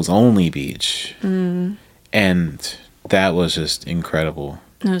locals-only beach. Mm. And that was just incredible.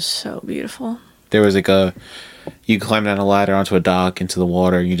 It was so beautiful. There was, like, you climb down a ladder onto a dock into the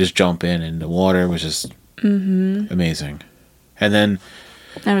water, and you just jump in, and the water was just amazing. And then...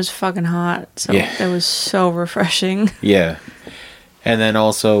 It was fucking hot, so it was so refreshing. Yeah. And then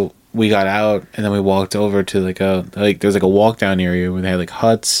also... We got out and then we walked over to there's like a walk down area where they had like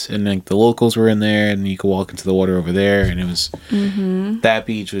huts and like the locals were in there and you could walk into the water over there and it was that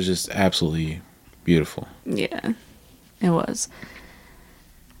beach was just absolutely beautiful. Yeah, it was.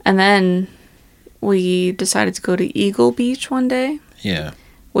 And then we decided to go to Eagle Beach one day, Yeah.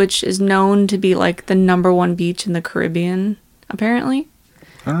 which is known to be like the #1 beach in the Caribbean, apparently.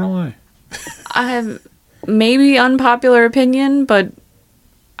 I don't know why. I have maybe unpopular opinion, but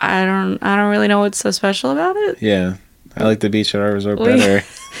I don't really know what's so special about it. Yeah. I like the beach at our resort better.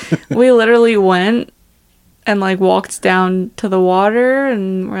 We literally went and like walked down to the water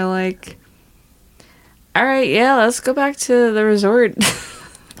and we're like, all right, yeah, let's go back to the resort.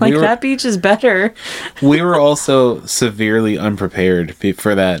 Like, that beach is better. We were also severely unprepared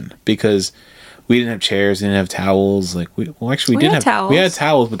for that because we didn't have chairs, didn't have towels. Like, we did have towels. We had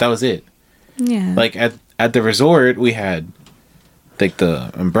towels, but that was it. Yeah. Like at the resort, we had like the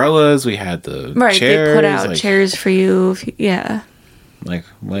umbrellas, we had the chairs. They put out chairs for you. Yeah. Like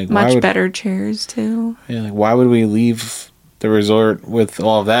much better chairs too. Yeah. Like, why would we leave the resort with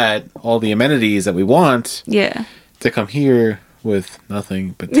all that, all the amenities that we want? Yeah. To come here with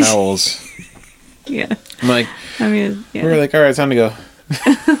nothing but towels. Yeah. I'm like, I mean, yeah. We were like, all right, time to go.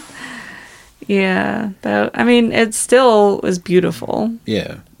 Yeah. It still was beautiful.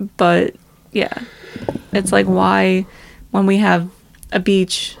 Yeah. But yeah, it's like, why, when we have a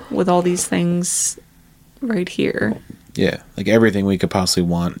beach with all these things right here? Yeah, like everything we could possibly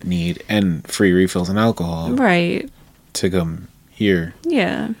want, need, and free refills and alcohol. Right. To come here.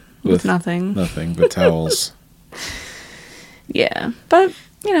 Yeah. With nothing. Nothing but towels. Yeah. But,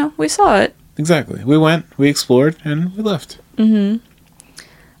 we saw it. Exactly. We went, we explored, and we left. Mm-hmm.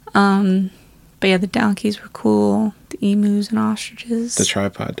 But yeah, the donkeys were cool. The emus and ostriches. The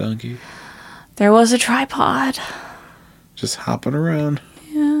tripod donkey. There was a tripod. Just hopping around.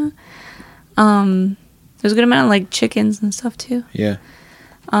 Yeah. There's a good amount of like chickens and stuff too. Yeah.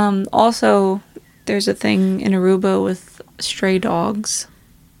 Also, there's a thing in Aruba with stray dogs.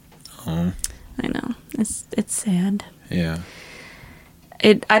 Oh. I know. It's sad. Yeah.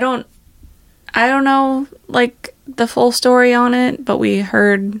 I don't know like the full story on it, but we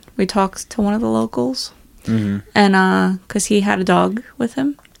talked to one of the locals. Mm-hmm. And because he had a dog with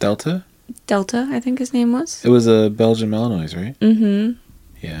him. Delta, I think his name was. It was a Belgian Malinois, right? Mm-hmm.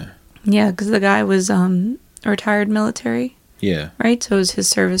 Yeah. Yeah, because the guy was retired military. Yeah. Right? So it was his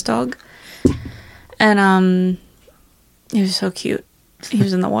service dog. And he was so cute. He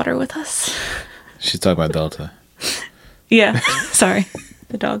was in the water with us. She's talking about Delta. Yeah. Sorry.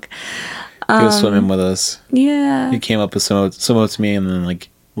 The dog. He was swimming with us. Yeah. He came up and swim up to me and then like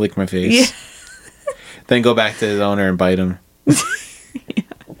lick my face. Yeah. Then go back to his owner and bite him. Yeah.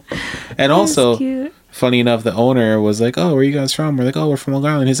 And also, funny enough, the owner was like, "Oh, where are you guys from?" We're like, "Oh, we're from Long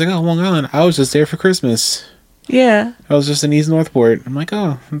Island." He's like, "Oh, Long Island. I was just there for Christmas." Yeah. I was just in East Northport. I'm like,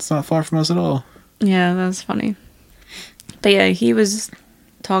 "Oh, it's not far from us at all." Yeah, that's funny. But yeah, he was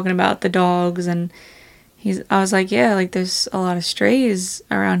talking about the dogs and I was like, yeah, like there's a lot of strays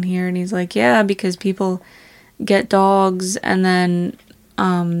around here. And he's like, yeah, because people get dogs and then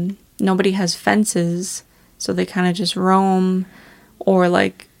nobody has fences. So they kind of just roam or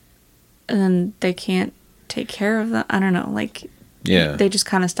like, and then they can't take care of them. I don't know. Like, yeah, they just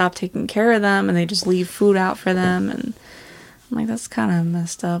kind of stop taking care of them and they just leave food out for them. And I'm like, that's kind of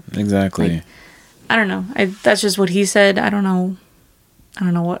messed up. Exactly. Like, I don't know. That's just what he said. I don't know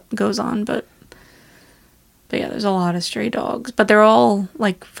what goes on, but yeah, there's a lot of stray dogs, but they're all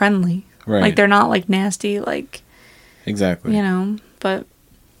like friendly. Right. Like they're not like nasty, like exactly. But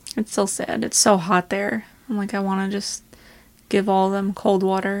it's still sad. It's so hot there. I'm like, I want to just give all of them cold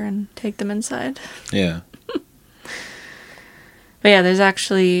water and take them inside. Yeah. But yeah, there's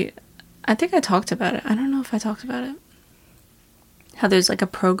actually, I think I talked about it. I don't know if I talked about it. How there's like a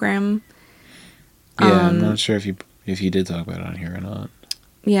program. Yeah, I'm not sure if you did talk about it on here or not.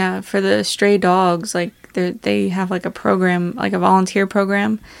 Yeah, for the stray dogs, like they have like a program, like a volunteer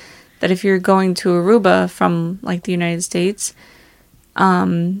program, that if you're going to Aruba from like the United States,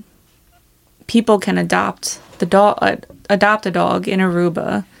 people can adopt a dog in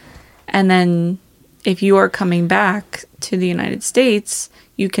Aruba, and then if you are coming back to the United States,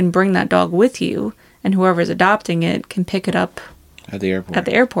 you can bring that dog with you, and whoever's adopting it can pick it up at the airport. At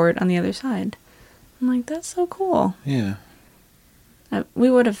the airport on the other side. I'm like, that's so cool. Yeah.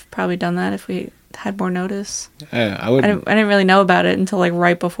 We would have probably done that if we had more notice. Yeah, I would. I didn't really know about it until like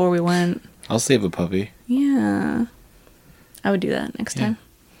right before we went. I'll save a puppy. Yeah. I would do that next time.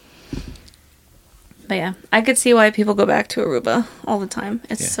 But yeah, I could see why people go back to Aruba all the time.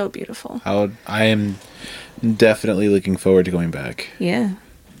 It's so beautiful. I am definitely looking forward to going back. Yeah.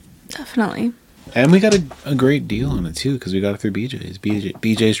 Definitely. And we got a great deal on it too, because we got it through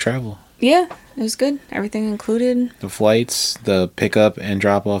BJ's Travel. Yeah, it was good. Everything included. The flights, the pickup and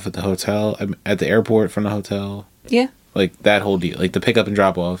drop off at the hotel, at the airport from the hotel. Yeah. Like that whole deal, like the pickup and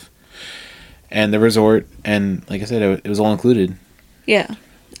drop off. and the resort, and like I said, it was all included. Yeah.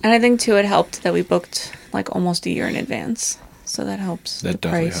 And I think, too, it helped that we booked, like, almost a year in advance. So that helps. That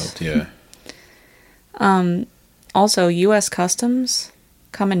definitely helped, yeah. Also, U.S. Customs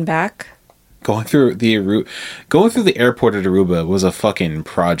coming back. Going through the airport at Aruba was a fucking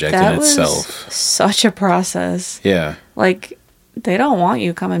project in itself. Such a process. Yeah. Like, they don't want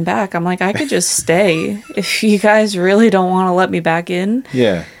you coming back. I'm like, I could just stay if you guys really don't want to let me back in.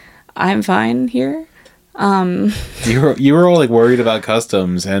 Yeah. I'm fine here. You were all like worried about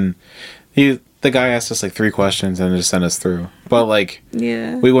customs, and the guy asked us like 3 questions and just sent us through. But like,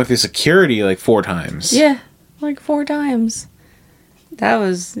 yeah, we went through security like 4 times. Yeah, like 4 times. That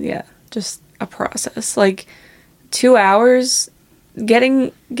was just a process. Like 2 hours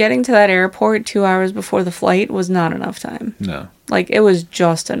getting to that airport 2 hours before the flight was not enough time. No, like it was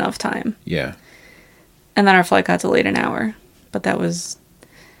just enough time. Yeah, and then our flight got delayed an hour, but that was.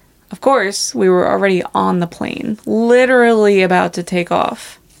 Of course, we were already on the plane, literally about to take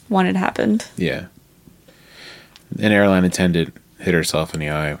off when it happened. Yeah. An airline attendant hit herself in the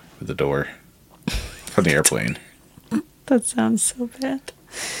eye with the door from the airplane. That sounds so bad.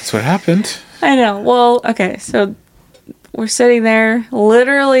 That's what happened. I know. Well, okay, so we're sitting there,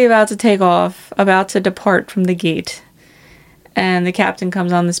 literally about to take off, about to depart from the gate. And the captain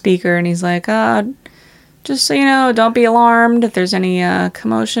comes on the speaker and he's like, just so you know, don't be alarmed if there's any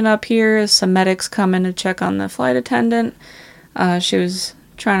commotion up here. Some medics come in to check on the flight attendant. She was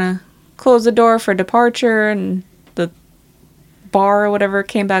trying to close the door for departure, and the bar or whatever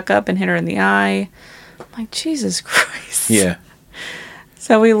came back up and hit her in the eye. I'm like, Jesus Christ. Yeah.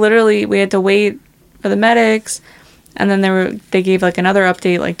 So we had to wait for the medics, and then they gave like another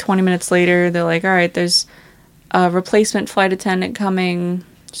update like 20 minutes later. They're like, all right, there's a replacement flight attendant coming.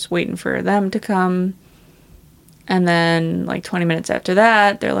 Just waiting for them to come. And then, like, 20 minutes after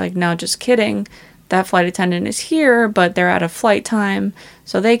that, they're like, no, just kidding. That flight attendant is here, but they're out of flight time,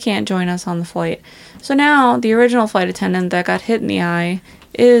 so they can't join us on the flight. So now, the original flight attendant that got hit in the eye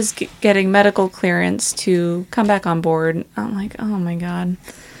is getting medical clearance to come back on board. I'm like, oh my God.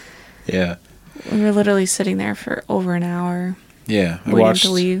 Yeah. We were literally sitting there for over an hour. Yeah. I waiting watched,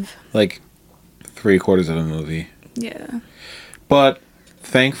 to leave. like, 3/4 of a movie. Yeah. But,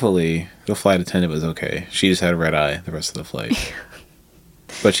 thankfully, the flight attendant was okay. She just had a red eye the rest of the flight.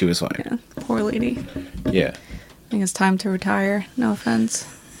 But she was fine. Yeah, poor lady. Yeah. I think it's time to retire. No offense.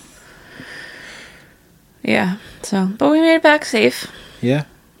 Yeah, but we made it back safe. Yeah.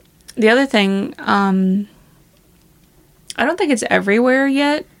 The other thing, I don't think it's everywhere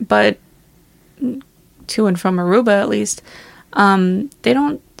yet, but to and from Aruba at least, they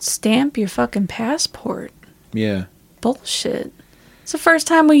don't stamp your fucking passport. Yeah. Bullshit. It's the first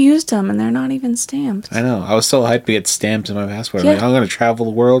time we used them, and they're not even stamped. I know. I was so hyped to get stamps in my passport. Yeah. I'm like, I'm going to travel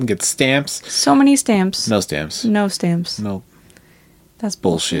the world and get stamps. So many stamps. No stamps. No stamps. No. That's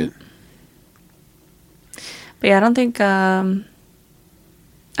bullshit. Bullshit. But yeah, I don't think, I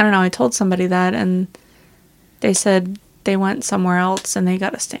don't know, I told somebody that, and they said they went somewhere else, and they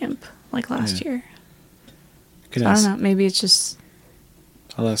got a stamp, like last year. So I don't know, maybe it's just...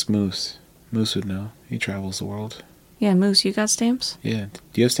 I'll ask Moose. Moose would know. He travels the world. Yeah, Moose, you got stamps? Yeah.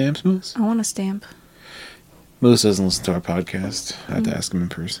 Do you have stamps, Moose? I want a stamp. Moose doesn't listen to our podcast. I have to ask him in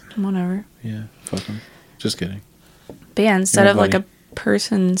person. Whatever. Yeah, fuck him. Just kidding. But yeah, instead of like a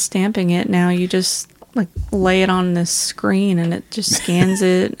person stamping it, now you just like lay it on this screen and it just scans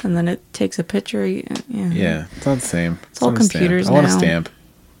it and then it takes a picture. Yeah, it's not the same. It's all computers now. I want a stamp.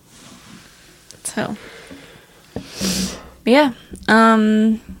 So, but yeah.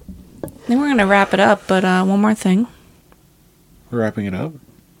 Then we're gonna wrap it up, but one more thing. We're wrapping it up?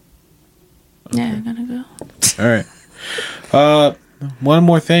 Okay. Yeah, I gotta go. All right. One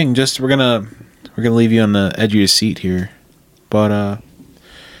more thing. Just we're gonna leave you on the edge of your seat here, but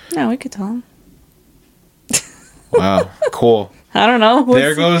no, we could tell him. Wow, cool. I don't know.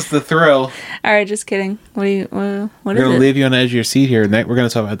 There goes the thrill. All right, just kidding. What is it? We're gonna leave you on the edge of your seat here. We're gonna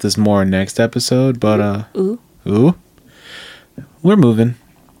talk about this more next episode, but ooh, we're moving.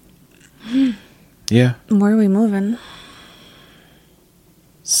 Yeah. Where are we moving?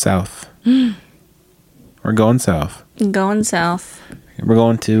 South. We're going south. Going south. We're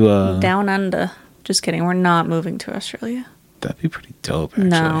going to down under. Just kidding. We're not moving to Australia. That'd be pretty dope, actually.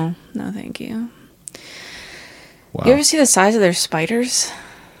 No, thank you. Wow. You ever see the size of their spiders?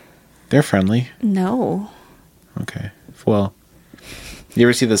 They're friendly. No. Okay. Well, you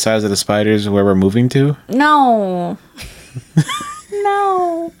ever see the size of the spiders where we're moving to? No.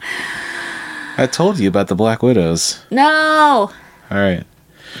 No. I told you about the Black Widows. No. All right.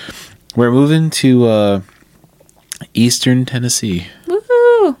 We're moving to Eastern Tennessee.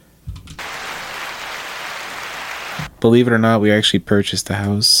 Woohoo. believe it or not, we actually purchased the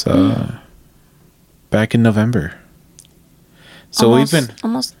house back in November. So we've been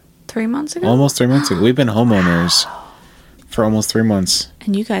almost 3 months ago. Almost 3 months ago. We've been homeowners for almost 3 months.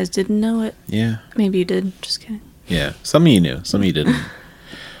 And you guys didn't know it. Yeah. Maybe you did. Just kidding. Yeah. Some of you knew. Some of you didn't.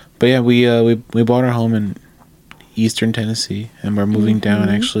 But yeah, we bought our home in Eastern Tennessee, and we're moving down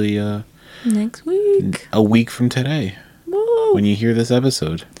actually next week. A week from today. Whoa. When you hear this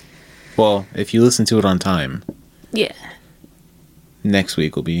episode. Well, if you listen to it on time. Yeah. Next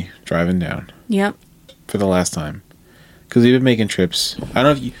week we'll be driving down. Yep. For the last time. Because we've been making trips. I don't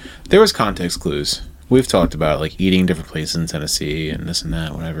know if you... There was context clues. We've talked about, like, eating different places in Tennessee and this and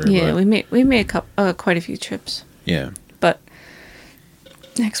that, whatever. Yeah, but, we made quite a few trips. Yeah. But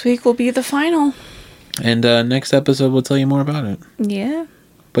next week will be the final. And next episode we'll tell you more about it. Yeah.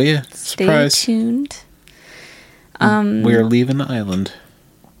 But yeah, surprise. Stay tuned. We are leaving the island.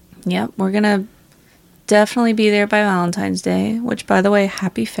 Yep, we're going to definitely be there by Valentine's Day, which, by the way,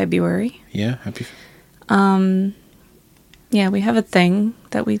 happy February. Yeah, happy. Yeah, we have a thing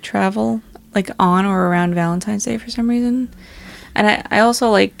that we travel, like, on or around Valentine's Day for some reason. And I also,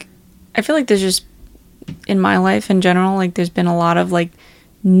 like, I feel like there's just, in my life in general, like, there's been a lot of, like,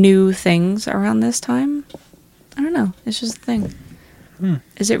 new things around this time. I don't know. It's just a thing.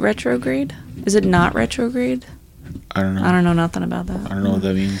 Is it retrograde? Is it not retrograde? I don't know. I don't know nothing about that. I don't know what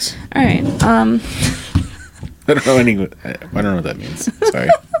that means. All right. I don't know what that means. Sorry.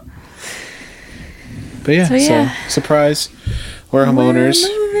 But yeah, so surprise. We're homeowners.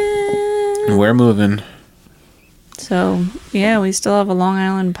 We're moving. So, yeah, we still have a Long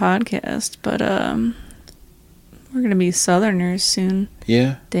Island podcast, but we're going to be Southerners soon.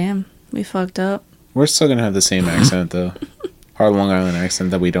 Yeah. Damn, we fucked up. We're still going to have the same accent, though. Our Long Island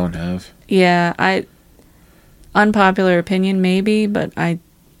accent that we don't have. Yeah, unpopular opinion maybe, but I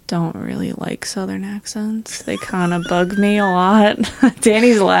don't really like Southern accents. They kind of bug me a lot.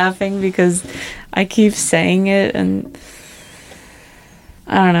 Danny's laughing because I keep saying it, and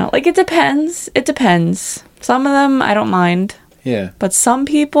I don't know. Like, it depends. It depends. Some of them I don't mind. Yeah. But some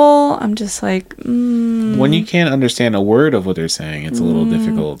people, I'm just like, When you can't understand a word of what they're saying, it's a little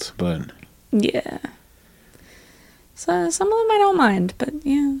difficult, but... Yeah. So some of them I don't mind, but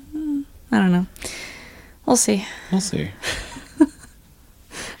yeah, I don't know. We'll see. We'll see. I'm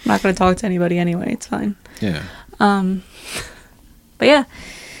not going to talk to anybody anyway. It's fine. Yeah. But yeah,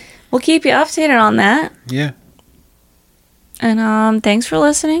 we'll keep you updated on that. Yeah. And thanks for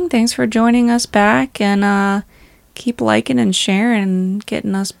listening. Thanks for joining us back, and keep liking and sharing and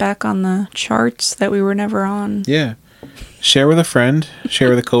getting us back on the charts that we were never on. Yeah. Share with a friend. Share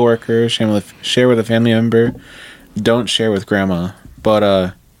with a coworker. Share with a family member. Don't share with grandma.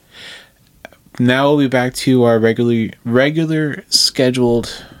 But now we'll be back to our regular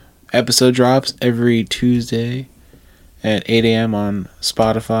scheduled episode drops every Tuesday at 8 a.m. on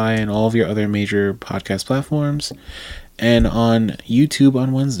Spotify and all of your other major podcast platforms, and on YouTube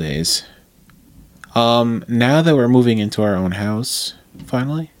on Wednesdays. Now that we're moving into our own house,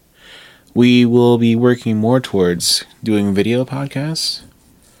 finally, we will be working more towards doing video podcasts.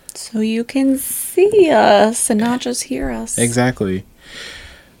 So you can see us and not just hear us. Exactly.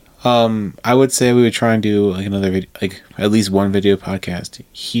 I would say we would try and do like another video, like at least one video podcast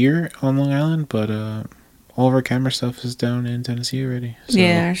here on Long Island, but all of our camera stuff is down in Tennessee already. So,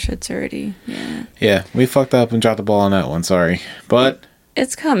 yeah, our shit's already. Yeah. Yeah, we fucked up and dropped the ball on that one. Sorry, but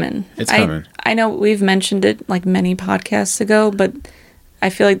it's coming. It's coming. I know we've mentioned it like many podcasts ago, but I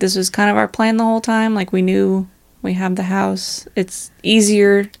feel like this was kind of our plan the whole time. Like, we knew we have the house. It's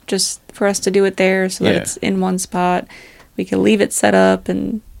easier just for us to do it there so that it's in one spot. We can leave it set up,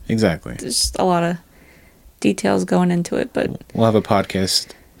 and exactly. There's just a lot of details going into it, but we'll have a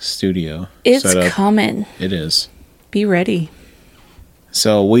podcast studio. It's set up. coming. It is. Be ready.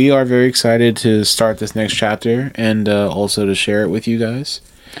 So we are very excited to start this next chapter, and also to share it with you guys.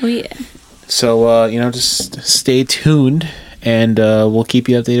 Oh yeah. So just stay tuned, and we'll keep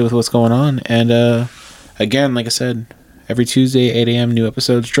you updated with what's going on. And again, like I said, every Tuesday, 8 a.m. new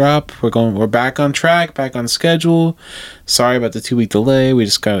episodes drop. We're back on track, back on schedule. Sorry about the 2-week delay. We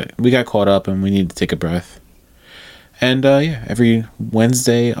got caught up, and we need to take a breath. And every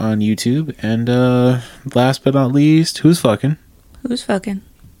Wednesday on YouTube. And last but not least, who's fucking? Who's fucking?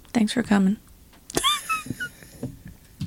 Thanks for coming.